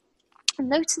 And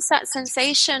notice that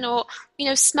sensation, or,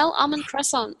 smell almond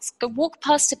croissants. Go walk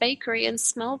past a bakery and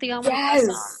smell the almond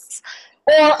croissants.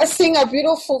 Or seeing a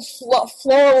beautiful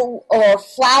floral or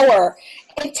flower.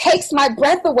 It takes my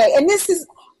breath away. And this is,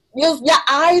 your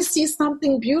eyes see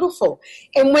something beautiful.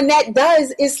 And when that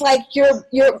does, it's like your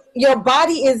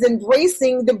body is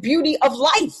embracing the beauty of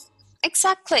life.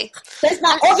 Exactly. That's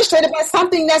not orchestrated by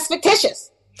something that's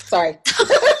fictitious. Sorry.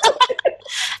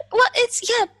 Well,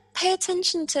 pay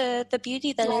attention to the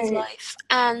beauty that is life.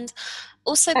 And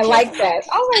also, I like that.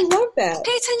 Oh, I love that.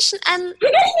 Pay attention. And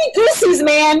you're giving me goosies,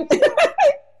 man.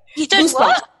 You don't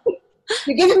what?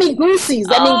 You're giving me goosies.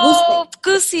 I mean,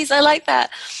 goosies. I like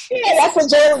that. Yeah, that's what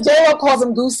J-Lo calls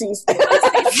them, goosies.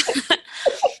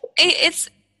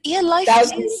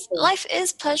 Life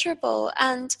is pleasurable,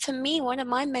 and for me, one of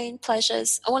my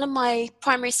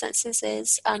primary senses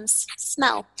is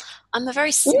smell. I'm a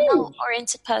very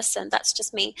smell-oriented person. That's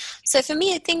just me. So for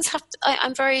me,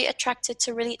 I'm very attracted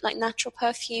to really like natural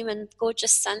perfume and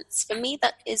gorgeous scents. For me,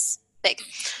 that is big.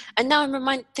 And now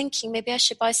I'm thinking maybe I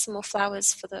should buy some more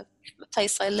flowers for the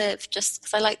place I live, just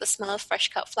because I like the smell of fresh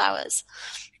cut flowers.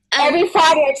 Every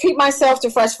Friday, I treat myself to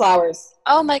fresh flowers.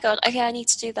 Oh my God! Okay, I need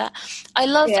to do that. I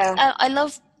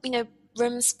love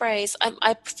room sprays.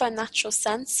 I prefer natural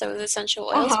scents, so the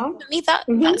essential oils. For me,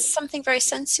 that's something very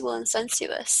sensual and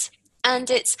sensuous.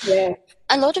 And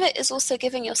a lot of it is also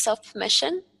giving yourself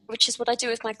permission, which is what I do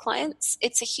with my clients.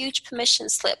 It's a huge permission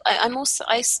slip.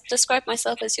 I describe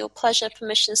myself as your pleasure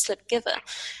permission slip giver,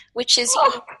 which is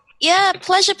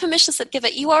pleasure permission slip giver.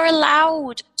 You are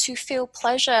allowed to feel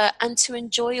pleasure and to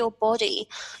enjoy your body.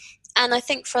 And I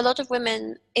think for a lot of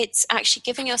women, it's actually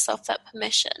giving yourself that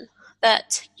permission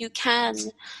that you can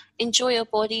enjoy your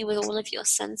body with all of your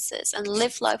senses and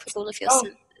live life with all of your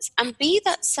senses. And be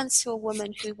that sensual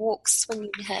woman who walks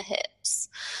swinging her hips.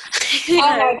 Oh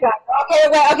my God!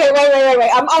 Okay,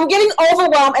 wait. I'm getting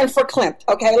overwhelmed and verklempt.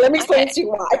 Okay, let me explain to you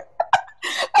why.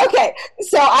 Okay,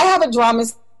 so I have a drama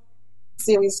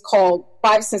series called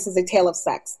Five Senses: A Tale of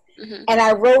Sex, and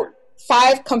I wrote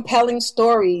 5 compelling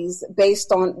stories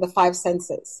based on the 5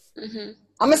 senses. I'm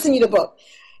gonna send you the book.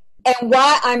 And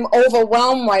why I'm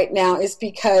overwhelmed right now is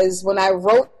because when I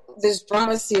wrote this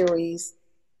drama series,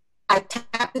 I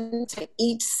tapped into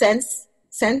each senses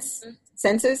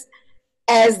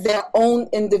as their own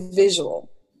individual,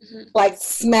 like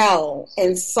smell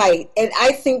and sight. And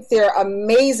I think they're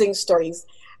amazing stories.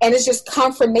 And it's just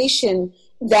confirmation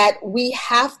that we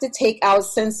have to take our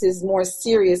senses more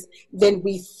serious than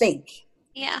we think.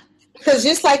 Yeah. Because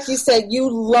just like you said,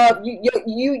 you're like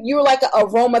an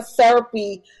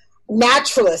aromatherapy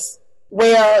naturalist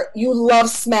where you love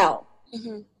smell.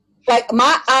 Like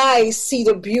my eyes see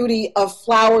the beauty of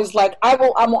flowers. Like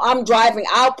I'm driving,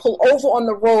 I'll pull over on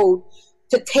the road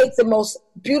to take the most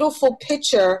beautiful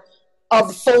picture of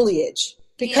the foliage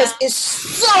because it's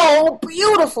so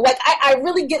beautiful. Like I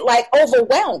really get like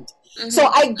overwhelmed. So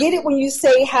I get it when you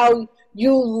say how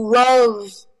you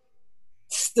love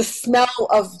the smell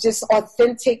of just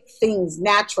authentic things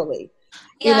naturally.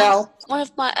 You know, one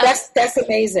of my that's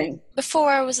amazing. Before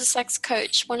I was a sex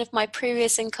coach, one of my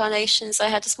previous incarnations, I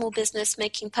had a small business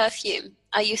making perfume.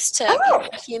 I used to be a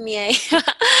perfumier,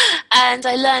 and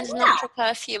I learned natural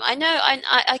perfume. I know.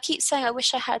 I keep saying I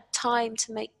wish I had time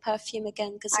to make perfume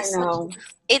again because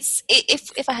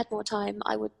if I had more time,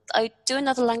 I would do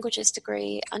another languages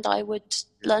degree and I would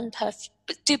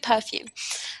do perfume.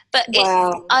 But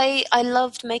I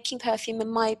loved making perfume,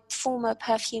 and my former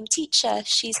perfume teacher,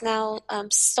 she's now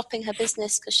stopping her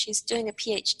business because she's doing a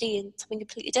PhD in something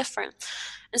completely different.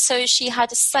 And so she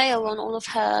had a sale on all of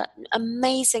her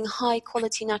amazing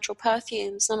high-quality natural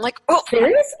perfumes. And I'm like,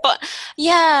 serious? But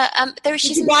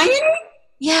she's Did you buy it?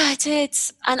 Yeah, I did.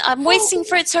 And I'm waiting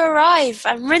for it to arrive.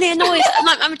 I'm really annoyed. And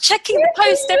I'm checking the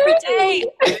post every day.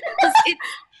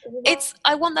 Because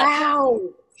I want that. Wow.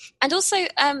 And also,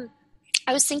 I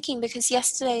was thinking because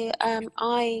yesterday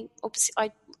I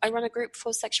run a group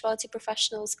for sexuality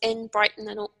professionals in Brighton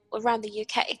and around the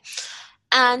UK.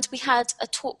 And we had a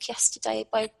talk yesterday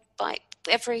by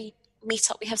every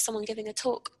meetup we have someone giving a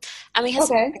talk. And we had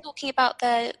someone talking about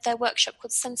their workshop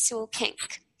called Sensual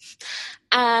Kink.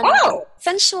 And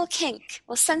sensual kink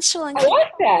or sensual and kink. I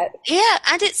like that. Yeah,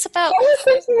 and it's about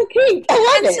sensual kink. I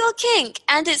love sensual kink,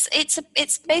 and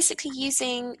it's basically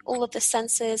using all of the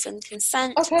senses and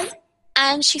consent. Okay.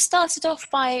 And she started off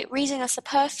by reading us a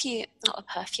poem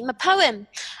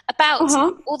about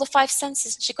all the five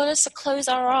senses. She got us to close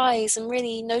our eyes and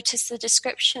really notice the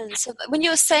description. So when you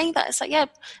were saying that, it's like, yeah,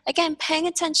 again, paying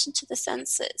attention to the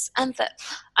senses. And that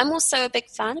I'm also a big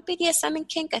fan of BDSM and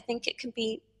kink. I think it can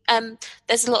be,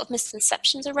 there's a lot of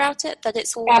misconceptions around it, that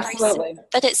it's all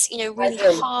that it's, really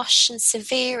harsh and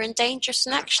severe and dangerous,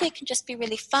 and actually it can just be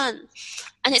really fun.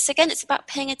 And it's about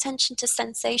paying attention to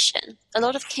sensation. A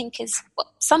lot of kink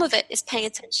some of it is paying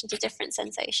attention to different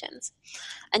sensations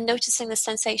and noticing the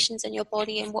sensations in your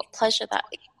body and what pleasure that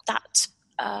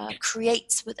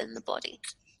creates within the body.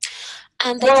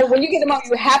 And when you get them up,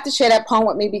 you have to share that poem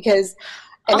with me because,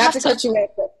 and not to cut you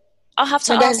off, I'll have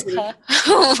to ask her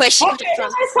where she got it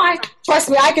from. That's fine. Trust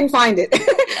me, I can find it.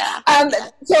 Yeah.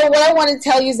 So what I want to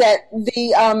tell you is that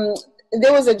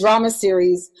there was a drama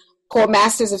series called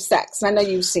Masters of Sex, and I know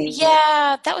you've seen it.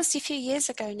 Yeah, that was a few years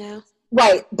ago now.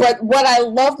 Right, but what I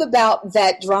loved about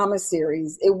that drama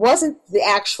series, it wasn't the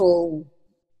actual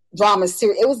drama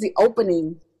series, it was the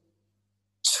opening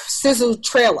sizzle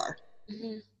trailer.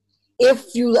 Mm-hmm.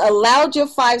 If you allowed your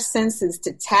five senses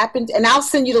to tap into, and I'll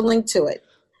send you the link to it.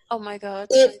 Oh my God.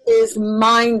 It is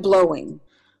mind-blowing.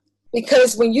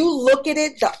 Because when you look at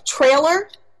it, the trailer,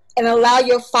 and allow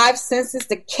your five senses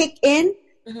to kick in,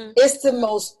 mm-hmm. it's the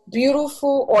most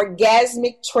beautiful,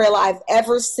 orgasmic trailer I've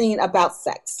ever seen about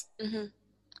sex. Mm-hmm.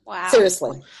 Wow.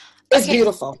 Seriously. It's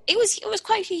beautiful. It was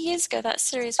quite a few years ago, that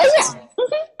series. Oh, yeah.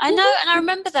 I know, and I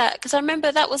remember that because I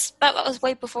remember that was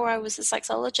way before I was a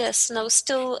sexologist, and I was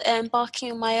still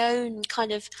embarking on my own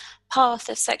kind of path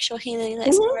of sexual healing and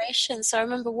exploration. Mm-hmm. So I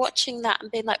remember watching that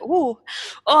and being like, "Oh,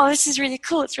 this is really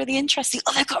cool. It's really interesting.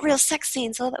 Oh, they've got real sex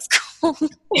scenes. Oh, that's cool." And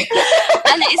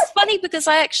it's funny because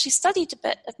I actually studied a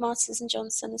bit of Masters and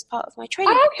Johnson as part of my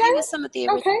training. Oh, okay. They were some of the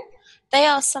original. They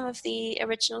are some of the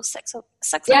original sex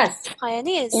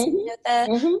pioneers. Mm-hmm. Their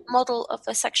model of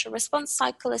a sexual response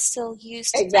cycle is still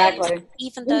used today, exactly.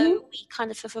 even though we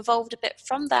kind of have evolved a bit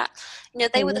from that.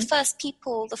 They were the first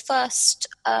people, the first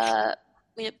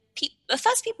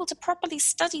people to properly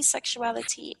study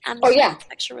sexuality and the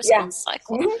sexual response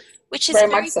cycle, which is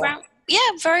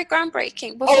very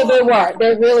groundbreaking.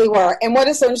 They really were. And what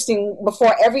is so interesting,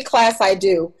 before every class I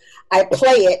do, I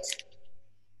play it.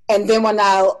 And then when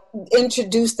I'll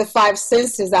introduce the five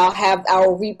senses, I'll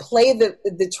replay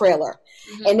the trailer.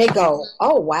 Mm-hmm. And they go,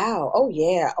 "Oh, wow. Oh,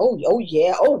 yeah. Oh,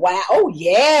 yeah. Oh, wow. Oh,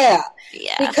 yeah."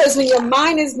 Yeah. Because when your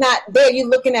mind is not there, you're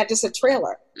looking at just a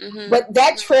trailer. Mm-hmm. But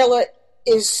that trailer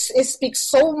it speaks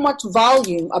so much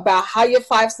volume about how your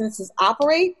five senses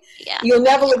operate. Yeah. You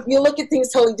look at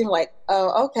things totally different, like,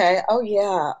 "Oh, okay. Oh,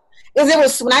 yeah." Because it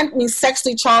was, when I mean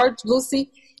sexually charged, Lucy,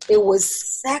 it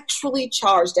was sexually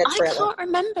charged, that trailer. I can't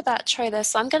remember that trailer,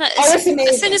 so I'm gonna. It's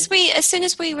amazing. As soon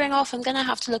as we ring off, I'm gonna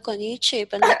have to look on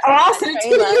YouTube and. I'll send it to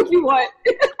you if you want.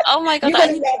 Oh my God! You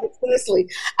gotta have it, seriously.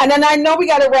 And then I know we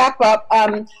got to wrap up.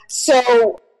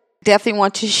 So definitely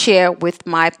want to share with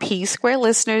my P Square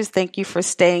listeners. Thank you for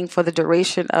staying for the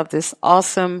duration of this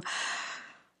awesome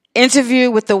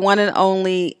interview with the one and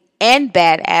only and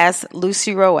badass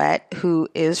Lucy Rowett, who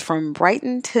is from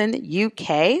Brighton,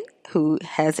 UK. Who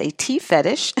has a tea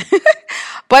fetish,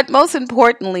 but most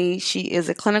importantly, she is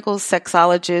a clinical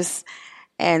sexologist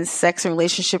and sex and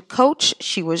relationship coach.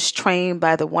 She was trained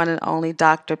by the one and only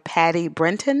Dr. Patty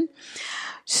Brenton.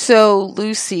 So,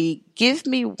 Lucy, give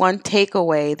me one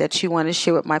takeaway that you want to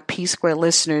share with my P Square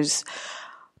listeners.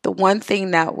 The one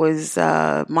thing that was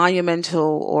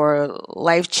monumental or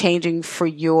life-changing for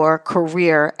your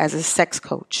career as a sex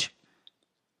coach.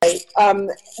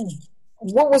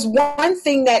 What was one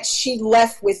thing that she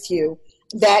left with you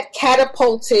that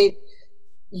catapulted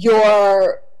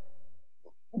your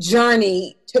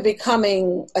journey to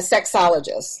becoming a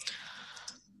sexologist?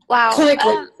 Wow.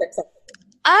 Clinically sexologist.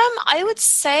 I would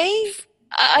say,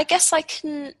 I guess I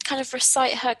can kind of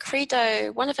recite her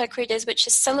credo, one of her credos, which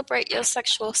is celebrate your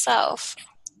sexual self.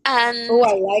 And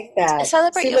I like that.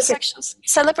 Celebrate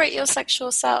your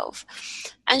sexual self.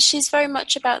 And she's very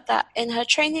much about that in her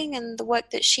training and the work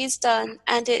that she's done.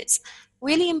 And it's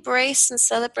really embrace and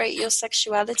celebrate your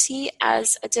sexuality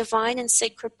as a divine and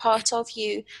sacred part of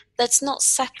you that's not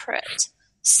separate.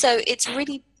 So it's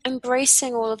really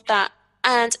embracing all of that.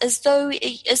 And as though,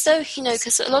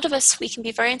 because a lot of us, we can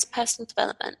be very into personal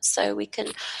development. So we can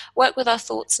work with our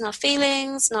thoughts and our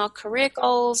feelings and our career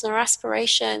goals and our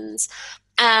aspirations.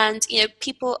 And,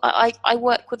 people, I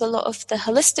work with a lot of the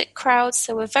holistic crowds,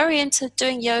 so we're very into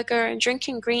doing yoga and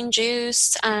drinking green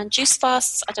juice and juice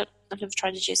fasts. I've never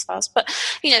tried a juice fast, but,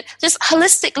 just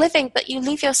holistic living, but you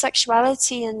leave your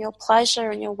sexuality and your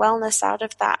pleasure and your wellness out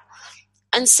of that.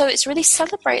 And so it's really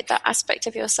celebrate that aspect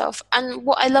of yourself. And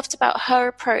what I loved about her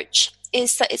approach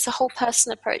is that it's a whole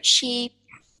person approach. She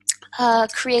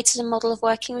created a model of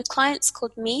working with clients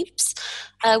called MEEBS,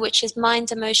 which is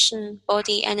mind, emotion,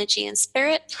 body, energy, and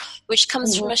spirit, which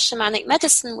comes from a shamanic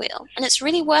medicine wheel. And it's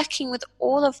really working with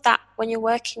all of that when you're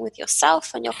working with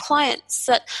yourself and your clients,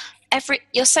 that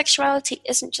your sexuality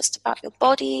isn't just about your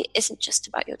body, isn't just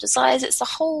about your desires, it's the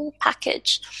whole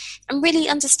package. And really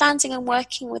understanding and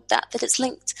working with that it's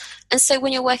linked. And so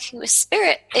when you're working with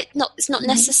spirit, it's not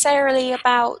necessarily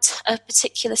about a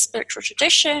particular spiritual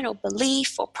tradition or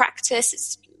belief or practice.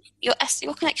 It's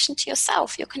your connection to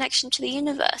yourself, your connection to the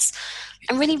universe,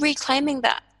 and really reclaiming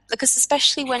that. Because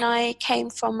especially when I came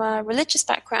from a religious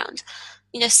background,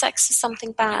 sex is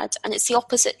something bad, and it's the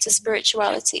opposite to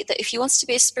spirituality, that if you want to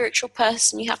be a spiritual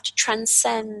person, you have to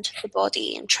transcend the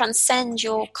body and transcend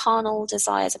your carnal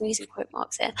desires. I'm using quote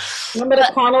marks here. Remember the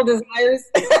carnal desires?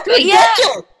 Yeah.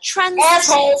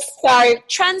 Assholes. Sorry.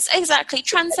 Exactly.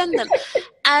 Transcend them.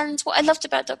 And what I loved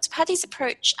about Dr. Paddy's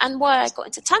approach, and why I got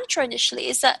into Tantra initially,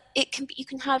 is that you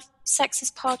can have sex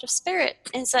as part of spirit,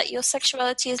 is that your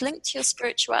sexuality is linked to your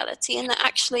spirituality, and that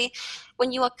actually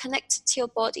when you are connected to your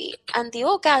body and the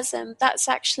orgasm, that's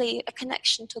actually a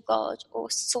connection to God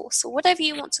or source or whatever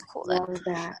you want to call it. Love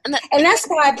that. And that's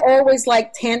why I've always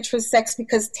liked Tantra sex,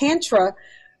 because Tantra,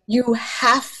 you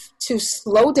have to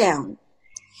slow down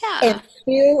and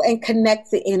feel and connect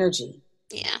the energy.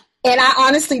 Yeah. And I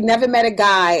honestly never met a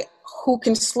guy who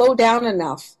can slow down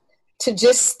enough to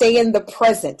just stay in the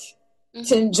present,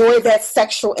 to enjoy that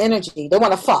sexual energy. They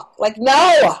want to fuck. Like,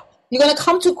 no, you're going to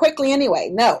come too quickly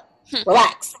anyway. No,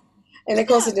 relax. And of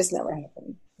course, it just never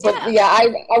happened. But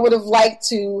I would have liked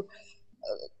to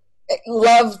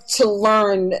love to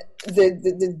learn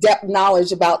the depth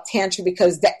knowledge about Tantra,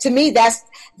 because to me,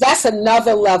 that's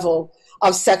another level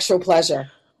of sexual pleasure.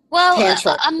 Well,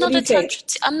 Tantra. I'm not a Tantra.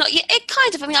 I'm not. It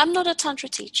kind of. I mean, I'm not a Tantra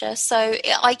teacher, so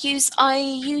I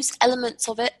use elements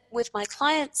of it with my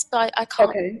clients, but I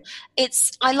can't. Okay.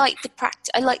 I like the practice.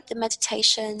 I like the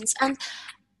meditations, and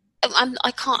I'm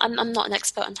not an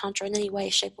expert on Tantra in any way,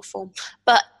 shape, or form.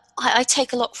 But I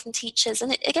take a lot from teachers,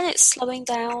 and it's slowing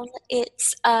down.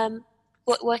 It's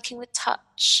working with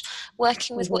touch,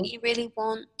 working with what you really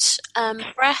want.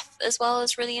 Breath as well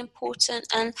is really important.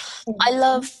 And I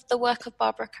love the work of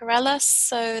Barbara Carrellas.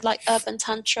 So like Urban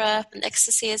Tantra and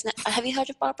Ecstasy. Have you heard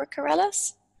of Barbara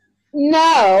Carrellas?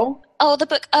 No. Oh, the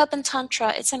book Urban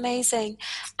Tantra. It's amazing.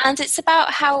 And it's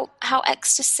about how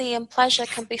ecstasy and pleasure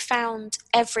can be found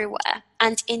everywhere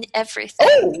and in everything.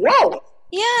 Oh, whoa.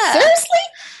 Yeah. Seriously?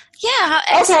 Yeah.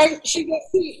 Okay. She gets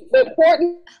the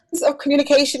importance of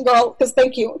communication, girl, because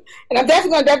thank you. And I'm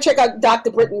definitely going to check out Dr.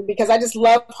 Britton, because I just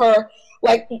love her.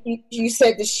 Like you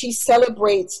said, that she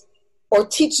celebrates or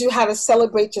teaches you how to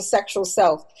celebrate your sexual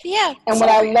self. Yeah. And what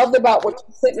I loved about what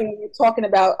you said when you were talking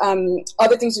about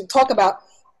other things you talk about,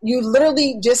 you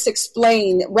literally just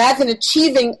explain, rather than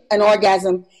achieving an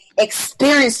orgasm,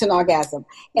 experience an orgasm.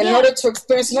 And in order to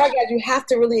experience an orgasm, you have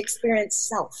to really experience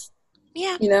self.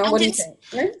 Yeah. What do you think?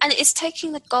 Right? And it's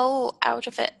taking the goal out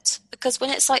of it, because when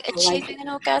it's like achieving an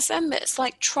orgasm, it's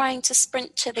like trying to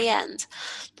sprint to the end.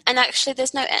 And actually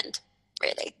there's no end,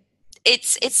 really.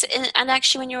 And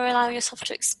actually when you're allowing yourself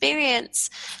to experience,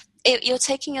 you're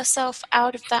taking yourself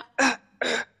out of that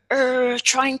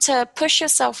trying to push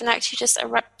yourself, and actually just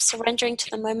surrendering to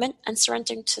the moment and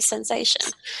surrendering to sensation.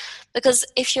 Because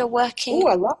if you're working,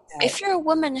 I love that. If you're a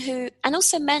woman who, and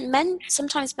also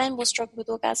sometimes men will struggle with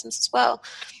orgasms as well.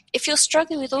 If you're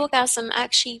struggling with orgasm,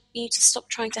 actually you need to stop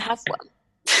trying to have one.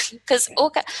 Because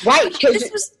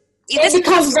it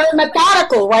becomes very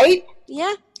methodical, right?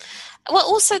 Yeah. Well,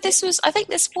 also I think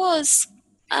this was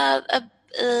a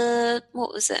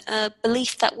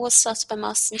belief that was started by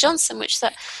Marston Johnson, which is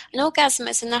that an orgasm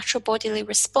is a natural bodily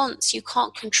response. You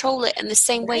can't control it in the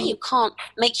same way you can't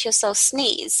make yourself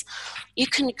sneeze. You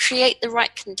can create the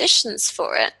right conditions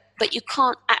for it, but you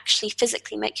can't actually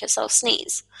physically make yourself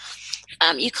sneeze.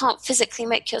 You can't physically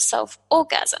make yourself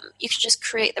orgasm. You can just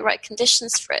create the right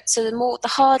conditions for it. So the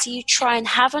harder you try and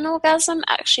have an orgasm,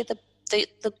 actually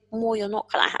the more you're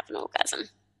not going to have an orgasm.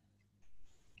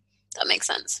 That makes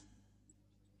sense.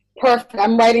 Perfect.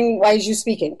 I'm writing as you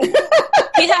speaking.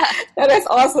 Yeah. No, that's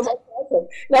awesome.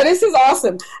 Now, this is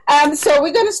awesome. So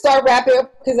we're going to start wrapping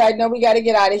up, because I know we got to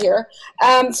get out of here.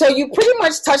 So you pretty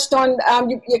much touched on,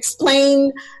 you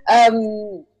explained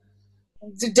the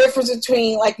difference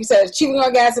between, like you said, achieving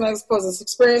orgasm as opposed to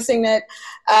experiencing it.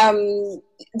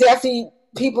 Definitely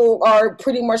people are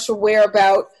pretty much aware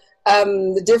about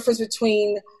the difference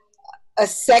between a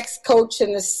sex coach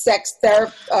and a sex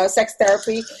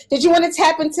therapy. Did you want to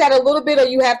tap into that a little bit, or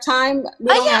you have time?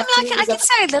 We don't have to. I can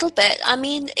say a little bit. I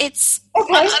mean, it's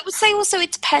okay. I would say also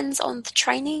it depends on the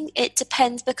training. It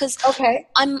depends because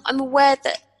I'm aware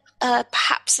that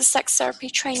perhaps the sex therapy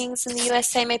trainings in the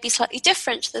USA may be slightly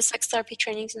different to the sex therapy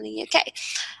trainings in the UK.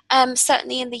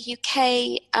 Certainly in the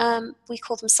UK, we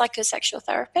call them psychosexual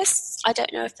therapists. I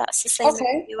don't know if that's the same in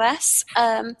the US.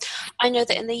 I know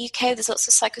that in the UK there's lots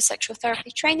of psychosexual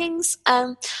therapy trainings.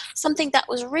 Something that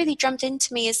was really drummed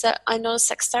into me is that I'm not a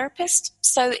sex therapist.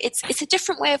 So it's a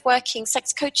different way of working.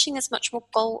 Sex coaching is much more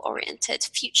goal-oriented,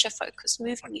 future-focused,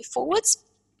 moving you forwards.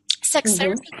 Sex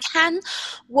therapy can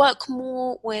work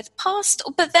more with past,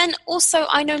 but then also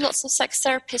I know lots of sex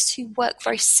therapists who work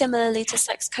very similarly to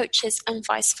sex coaches and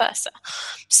vice versa.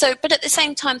 So, but at the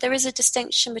same time, there is a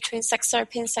distinction between sex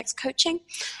therapy and sex coaching.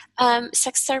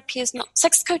 Sex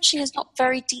coaching is not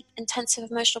very deep,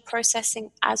 intensive emotional processing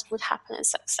as would happen in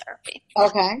sex therapy.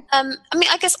 Okay. I mean,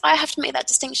 I guess I have to make that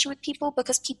distinction with people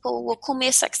because people will call me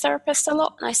a sex therapist a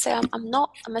lot, and I say I'm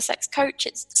not. I'm a sex coach.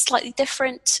 It's slightly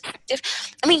different.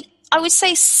 I mean, I would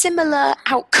say similar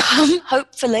outcome,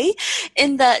 hopefully,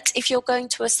 in that if you're going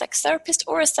to a sex therapist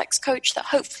or a sex coach, that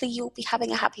hopefully you'll be having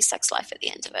a happy sex life at the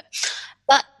end of it.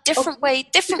 But different way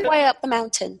up the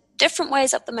mountain. Different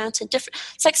ways up the mountain.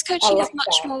 Sex coaching is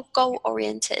much more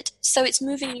goal-oriented, so it's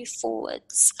moving you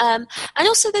forwards. And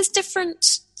also there's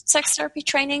different sex therapy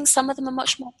trainings. Some of them are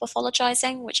much more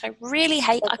pathologizing, which I really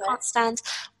hate. I can't stand.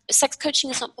 Sex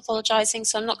coaching is not pathologizing,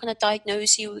 so I'm not going to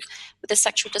diagnose you with a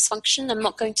sexual dysfunction. I'm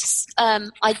not going to.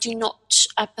 I do not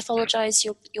pathologize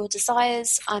your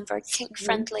desires. I'm very kink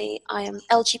friendly. I am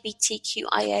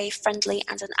LGBTQIA friendly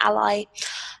and an ally.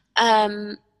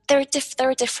 There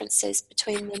are differences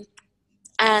between them,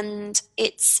 and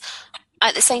it's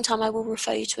at the same time I will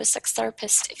refer you to a sex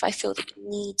therapist if I feel that you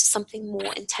need something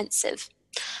more intensive.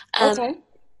 Yeah,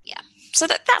 so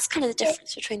that's kind of the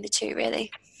difference between the two,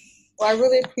 really. Well, I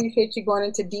really appreciate you going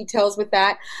into details with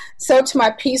that. So to my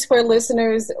P-Square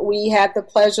listeners, we had the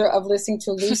pleasure of listening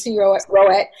to Lucy Rowett,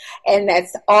 and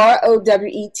that's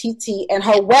Rowett, and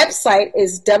her website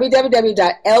is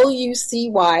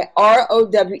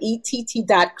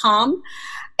www.lucyrowett.com,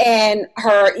 and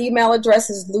her email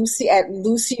address is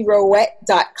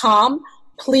lucy@lucyrowett.com.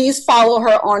 Please follow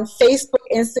her on Facebook,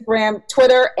 Instagram,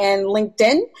 Twitter, and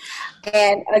LinkedIn.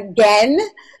 And again,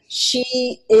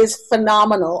 she is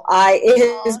phenomenal.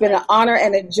 It has been an honor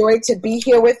and a joy to be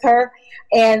here with her.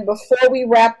 And before we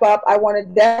wrap up, I want to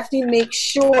definitely make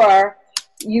sure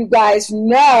you guys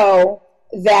know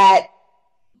that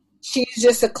she's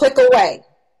just a click away.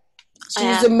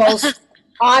 She's the most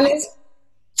honest,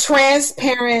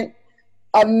 transparent,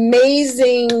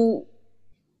 amazing,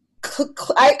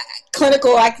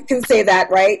 clinical, I can say that,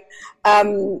 right?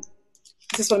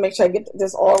 Just want to make sure I get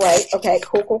this all right. Okay,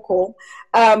 cool.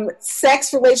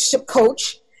 Sex relationship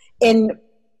coach in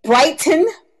Brighton,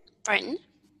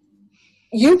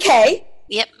 UK.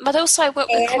 Yep, but also I work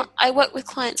with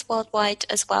clients worldwide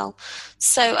as well.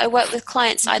 So I work with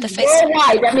clients either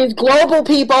worldwide. That means global,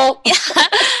 people. Yeah,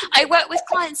 I work with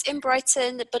clients in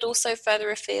Brighton, but also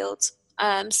further afield.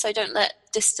 So don't let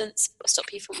distance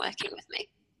stop you from working with me.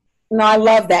 No, I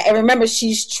love that. And remember,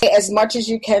 she's trying as much as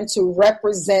you can to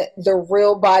represent the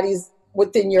real bodies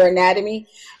within your anatomy,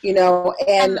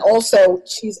 and also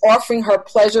she's offering her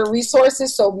pleasure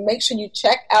resources. So make sure you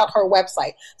check out her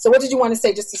website. So what did you want to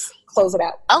say just to close it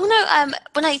out? Oh, no.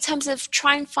 But in terms of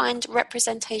try and find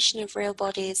representation of real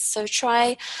bodies. So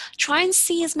try and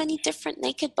see as many different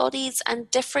naked bodies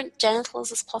and different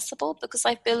genitals as possible, because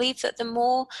I believe that the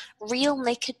more real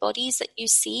naked bodies that you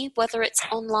see, whether it's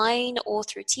online or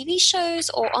through TV shows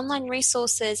or online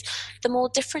resources, the more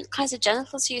different kinds of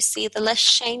genitals you see, the less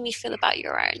shame you feel about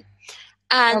your own.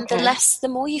 And the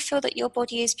more you feel that your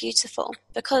body is beautiful,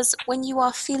 because when you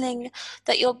are feeling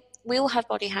that we all have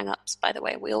body hang-ups, by the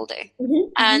way, we all do.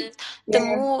 And the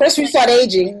more, especially start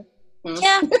aging.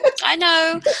 Yeah, I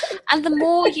know. And the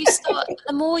more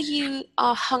you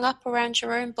are hung up around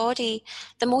your own body,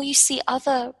 the more you see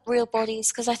other real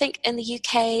bodies. Because I think in the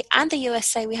UK and the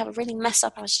USA, we have a really messed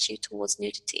up attitude towards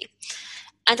nudity.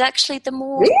 And actually, the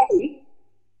more... Really?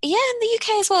 Yeah, in the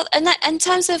UK as well. And that, in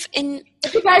terms of... You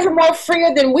guys are more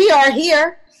freer than we are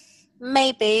here.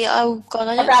 Maybe. Oh, God,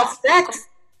 I don't know. About sex?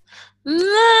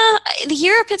 Nah, in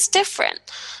Europe, it's different.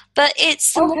 But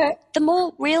it's the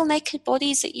more real naked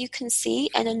bodies that you can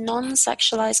see in a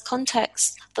non-sexualized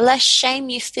context, the less shame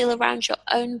you feel around your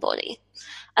own body.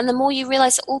 And the more you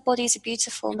realize that all bodies are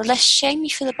beautiful, and the less shame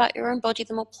you feel about your own body,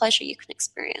 the more pleasure you can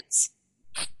experience.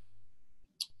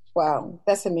 Wow,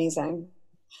 that's amazing.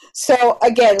 So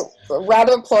again, round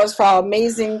of applause for our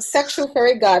amazing sexual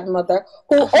fairy godmother,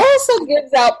 who also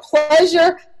gives out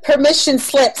pleasure permission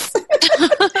slips.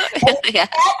 Yeah.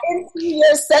 Tap into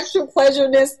your sexual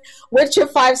pleasureness with your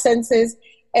five senses.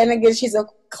 And again, she's a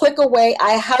click away.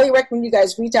 I highly recommend you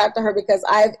guys reach out to her because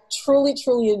I've truly,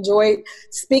 truly enjoyed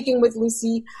speaking with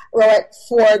Lucy Roet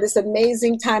for this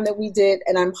amazing time that we did.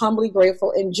 And I'm humbly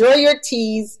grateful. Enjoy your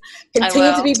teas.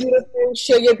 Continue to be beautiful.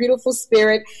 Share your beautiful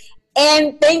spirit.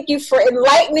 And thank you for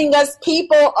enlightening us,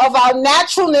 people, of our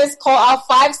naturalness, called our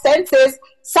five senses: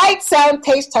 sight, sound,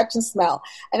 taste, touch, and smell.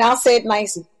 And I'll say it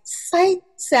nicely: sight,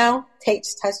 sound,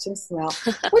 taste, touch, and smell,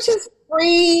 which is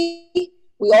free.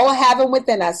 We all have them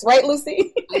within us, right,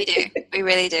 Lucy? We do. We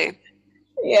really do.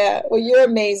 Yeah. Well, you're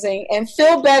amazing, and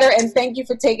feel better. And thank you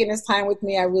for taking this time with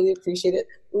me. I really appreciate it.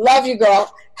 Love you,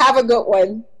 girl. Have a good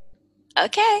one.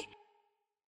 Okay.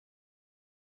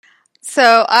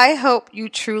 So I hope you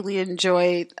truly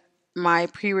enjoyed my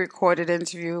pre-recorded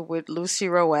interview with Lucy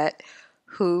Roet,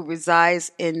 who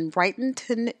resides in Brighton,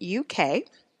 UK,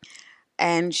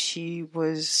 and she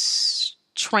was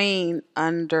trained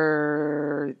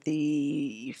under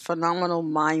the phenomenal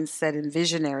mindset and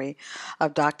visionary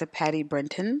of Dr. Patty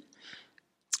Brenton.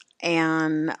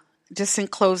 And just in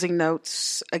closing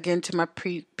notes, again, to my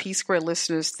P-Square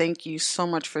listeners, thank you so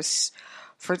much for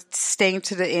staying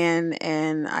to the end,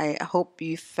 and I hope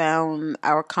you found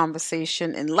our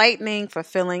conversation enlightening,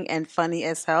 fulfilling, and funny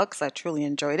as hell, because I truly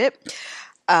enjoyed it.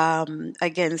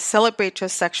 Again, celebrate your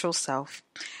sexual self.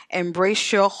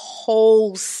 Embrace your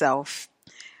whole self.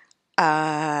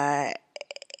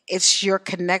 It's your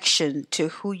connection to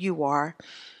who you are,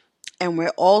 and we're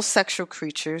all sexual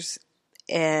creatures,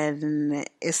 and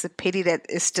it's a pity that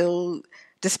it's still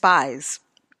despised.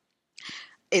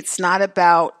 It's not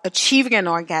about achieving an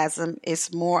orgasm.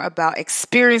 It's more about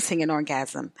experiencing an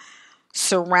orgasm,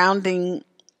 surrounding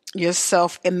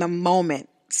yourself in the moment,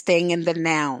 staying in the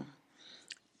now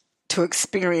to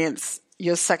experience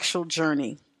your sexual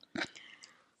journey.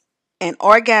 An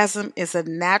orgasm is a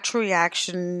natural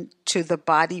reaction to the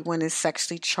body when it's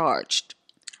sexually charged,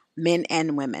 men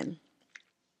and women.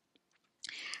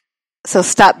 So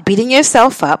stop beating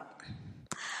yourself up.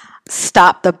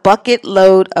 Stop the bucket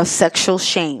load of sexual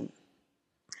shame.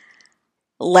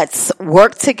 Let's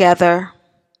work together,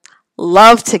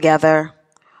 love together,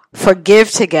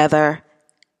 forgive together,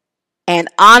 and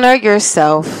honor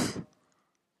yourself.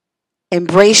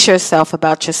 Embrace yourself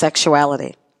about your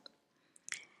sexuality.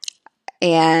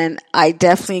 And I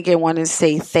definitely again want to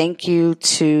say thank you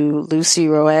to Lucy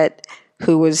Roet,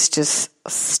 who was just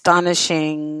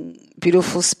astonishing,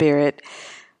 beautiful spirit,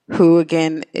 who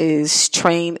again is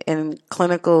trained in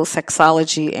clinical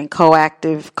sexology and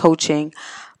coactive coaching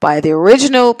by the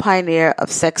original pioneer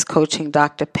of sex coaching,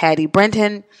 Dr. Patty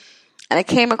Brenton. And I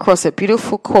came across a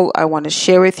beautiful quote I want to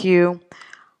share with you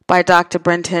by Dr.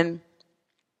 Brenton.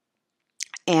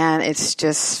 And it's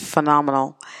just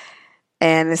phenomenal.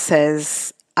 And it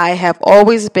says, "I have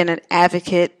always been an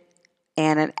advocate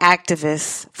and an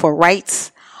activist for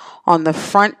rights on the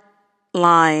front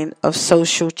line of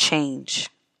social change.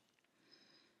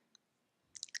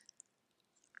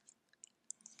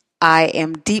 I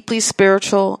am deeply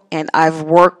spiritual and I've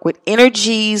worked with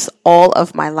energies all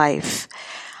of my life.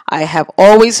 I have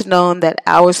always known that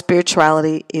our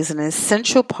spirituality is an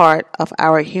essential part of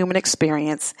our human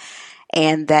experience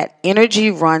and that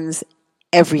energy runs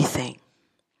everything.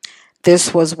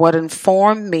 This was what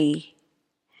informed me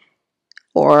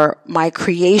or my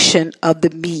creation of the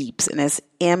MEBS, and it's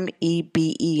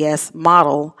MEBES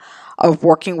model of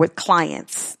working with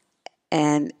clients.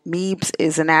 And MEBS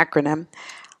is an acronym,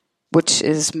 which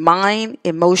is mind,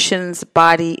 emotions,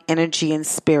 body, energy, and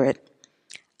spirit.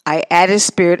 I added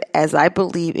spirit as I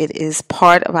believe it is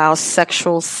part of our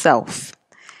sexual self.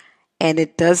 And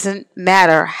it doesn't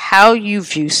matter how you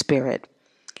view spirit.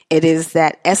 It is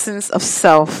that essence of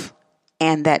self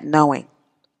and that knowing."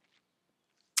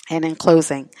 And in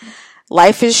closing,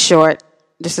 life is short.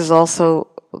 This is also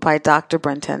by Dr.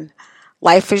 Brenton.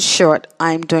 Life is short.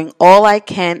 I am doing all I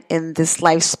can in this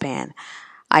lifespan.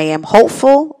 I am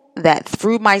hopeful that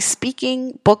through my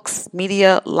speaking, books,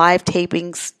 media, live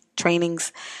tapings,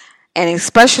 trainings, and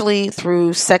especially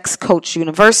through Sex Coach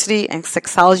University and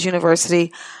Sexology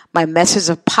University, my message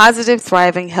of positive,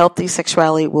 thriving, healthy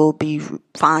sexuality will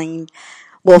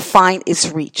find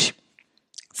its reach.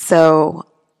 So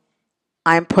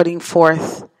I'm putting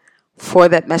forth for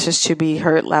that message to be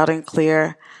heard loud and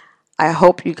clear. I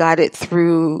hope you got it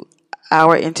through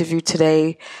our interview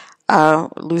today,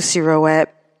 Lucy Roet.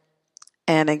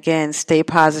 And again, stay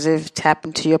positive, tap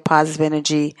into your positive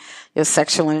energy, your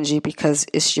sexual energy, because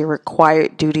it's your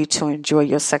required duty to enjoy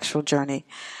your sexual journey.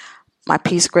 My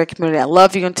P-Square community, I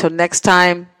love you. Until next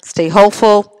time, stay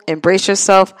hopeful, embrace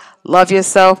yourself, love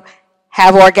yourself,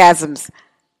 have orgasms.